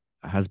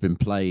has been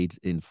played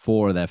in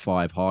 4 of their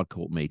 5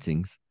 hardcourt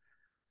meetings.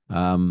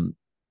 And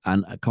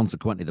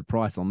consequently, the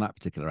price on that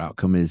particular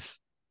outcome is,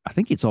 I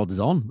think it's odds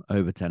on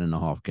over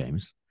 10.5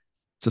 games.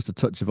 Just a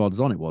touch of odds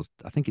on it was.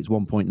 I think it's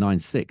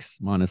 1.96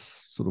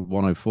 minus sort of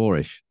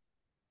 104-ish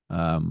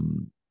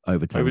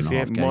over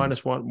 10.5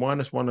 games.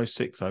 Minus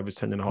 106 over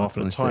 10.5.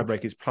 And a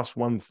tiebreak is plus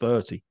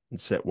 130 in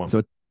set 1. So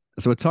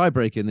a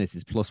tiebreak in this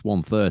is plus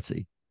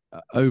 130.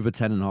 Over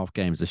 10.5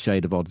 games, a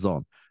shade of odds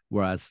on.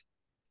 Whereas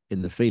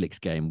in the Felix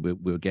game, we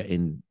were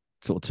getting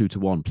sort of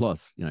 2-1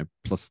 plus,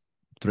 plus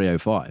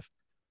 305.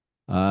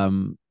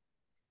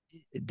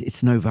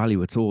 It's no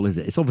value at all, is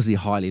it? It's obviously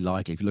highly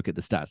likely if you look at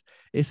the stats.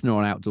 Isner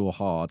on outdoor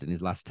hard in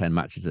his last 10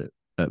 matches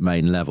at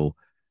main level,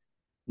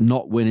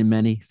 not winning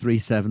many,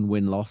 3-7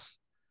 win-loss,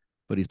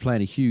 but he's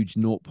playing a huge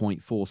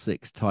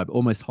 0.46 tie,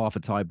 almost half a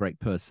tie break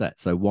per set.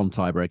 So 1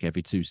 tie break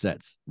every 2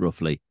 sets,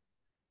 roughly,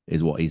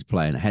 is what he's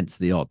playing. Hence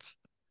the odds.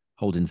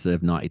 Holding serve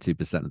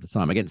 92% of the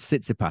time. Against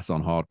Tsitsipas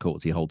on hard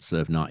courts, he holds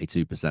serve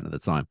 92% of the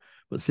time.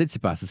 But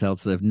Tsitsipas has held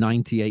serve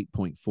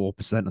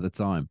 98.4% of the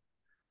time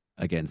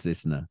against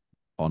Isner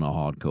on a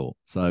hard court.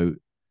 So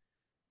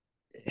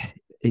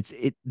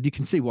you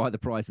can see why the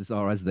prices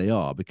are as they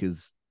are,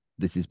 because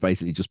this has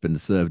basically just been the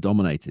serve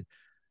dominated.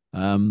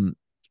 I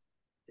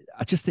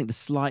just think the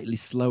slightly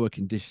slower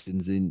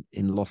conditions in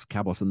Los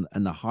Cabos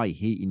and the high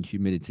heat and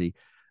humidity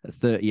at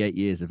 38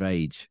 years of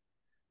age,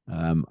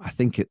 I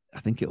think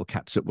it'll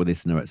catch up with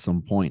Isner at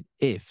some point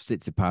if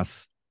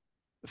Tsitsipas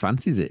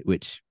fancies it,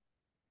 which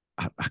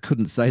I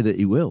couldn't say that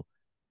he will.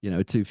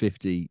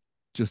 250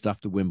 just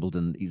after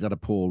Wimbledon, he's had a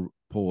poor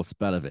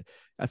spell of it.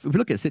 If we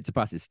look at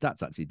Tsitsipas's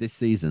stats actually this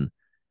season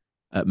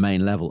at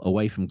main level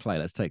away from clay,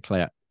 let's take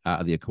clay out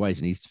of the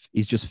equation.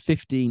 He's just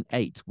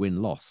 15-8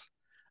 win-loss,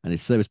 and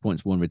his service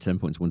points won, return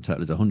points won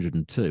total is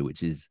 102,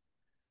 which is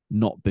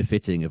not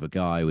befitting of a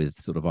guy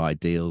with sort of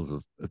ideals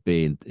of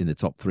being in the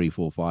top 3,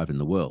 4, 5 in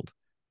the world.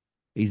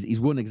 He's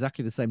won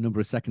exactly the same number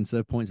of second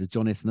serve points as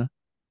John Isner,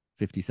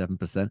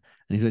 57%, and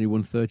he's only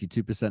won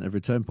 32% of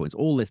return points.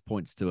 All this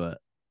points to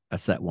a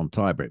set 1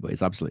 tiebreak, but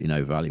it's absolutely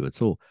no value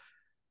at all.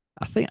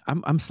 I think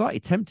I'm slightly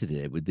tempted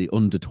here with the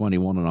under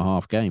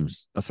 21.5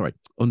 games.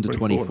 Under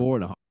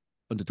 24.5.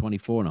 Under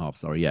 24.5.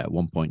 Sorry, yeah,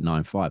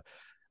 1.95.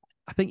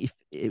 I think if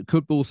it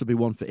could also be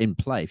one for in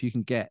play. If you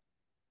can get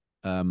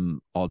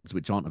odds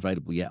which aren't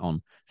available yet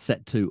on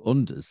set 2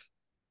 unders,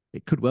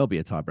 it could well be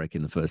a tiebreak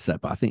in the first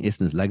set. But I think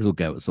Isner's legs will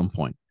go at some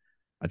point.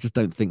 I just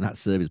don't think that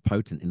serve is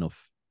potent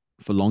enough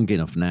for long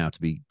enough now to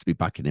be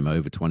backing him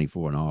over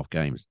 24.5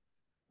 games.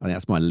 I think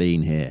that's my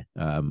lean here.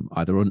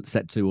 Either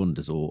set 2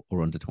 unders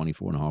or under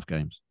 24.5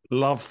 games.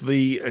 Love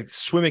the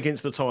swim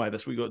against the tide.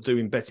 That's what we've got to do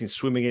in betting.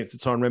 Swim against the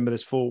tide. Remember,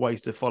 there's 4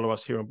 ways to follow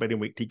us here on Betting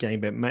Weekly Game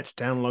Bet Match.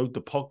 Download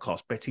the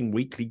podcast, Betting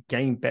Weekly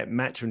Game Bet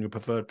Match, on your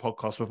preferred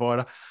podcast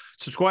provider.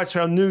 Subscribe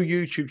to our new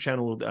YouTube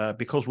channel,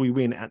 Because We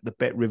Win, at the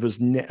Bet Rivers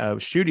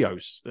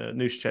Studios, the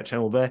news chat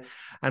channel there.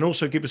 And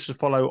also give us a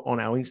follow on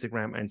our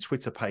Instagram and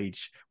Twitter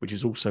page, which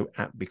is also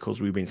at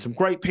Because We Win. Some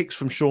great picks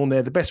from Sean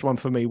there. The best one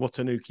for me,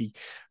 Watanuki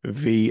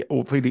v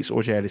Felix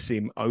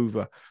Auger-Aliassime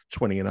over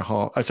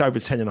 20.5. It's over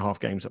 10.5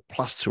 games at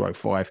plus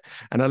 205.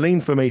 And a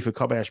lean for me for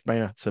Kobayashi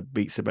Mayer to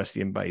beat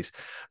Sebastian Baez.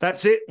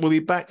 That's it. We'll be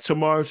back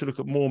tomorrow to look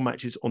at more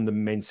matches on the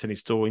men's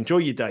tennis tour. Enjoy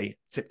your day.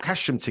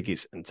 Cash some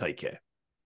tickets and take care.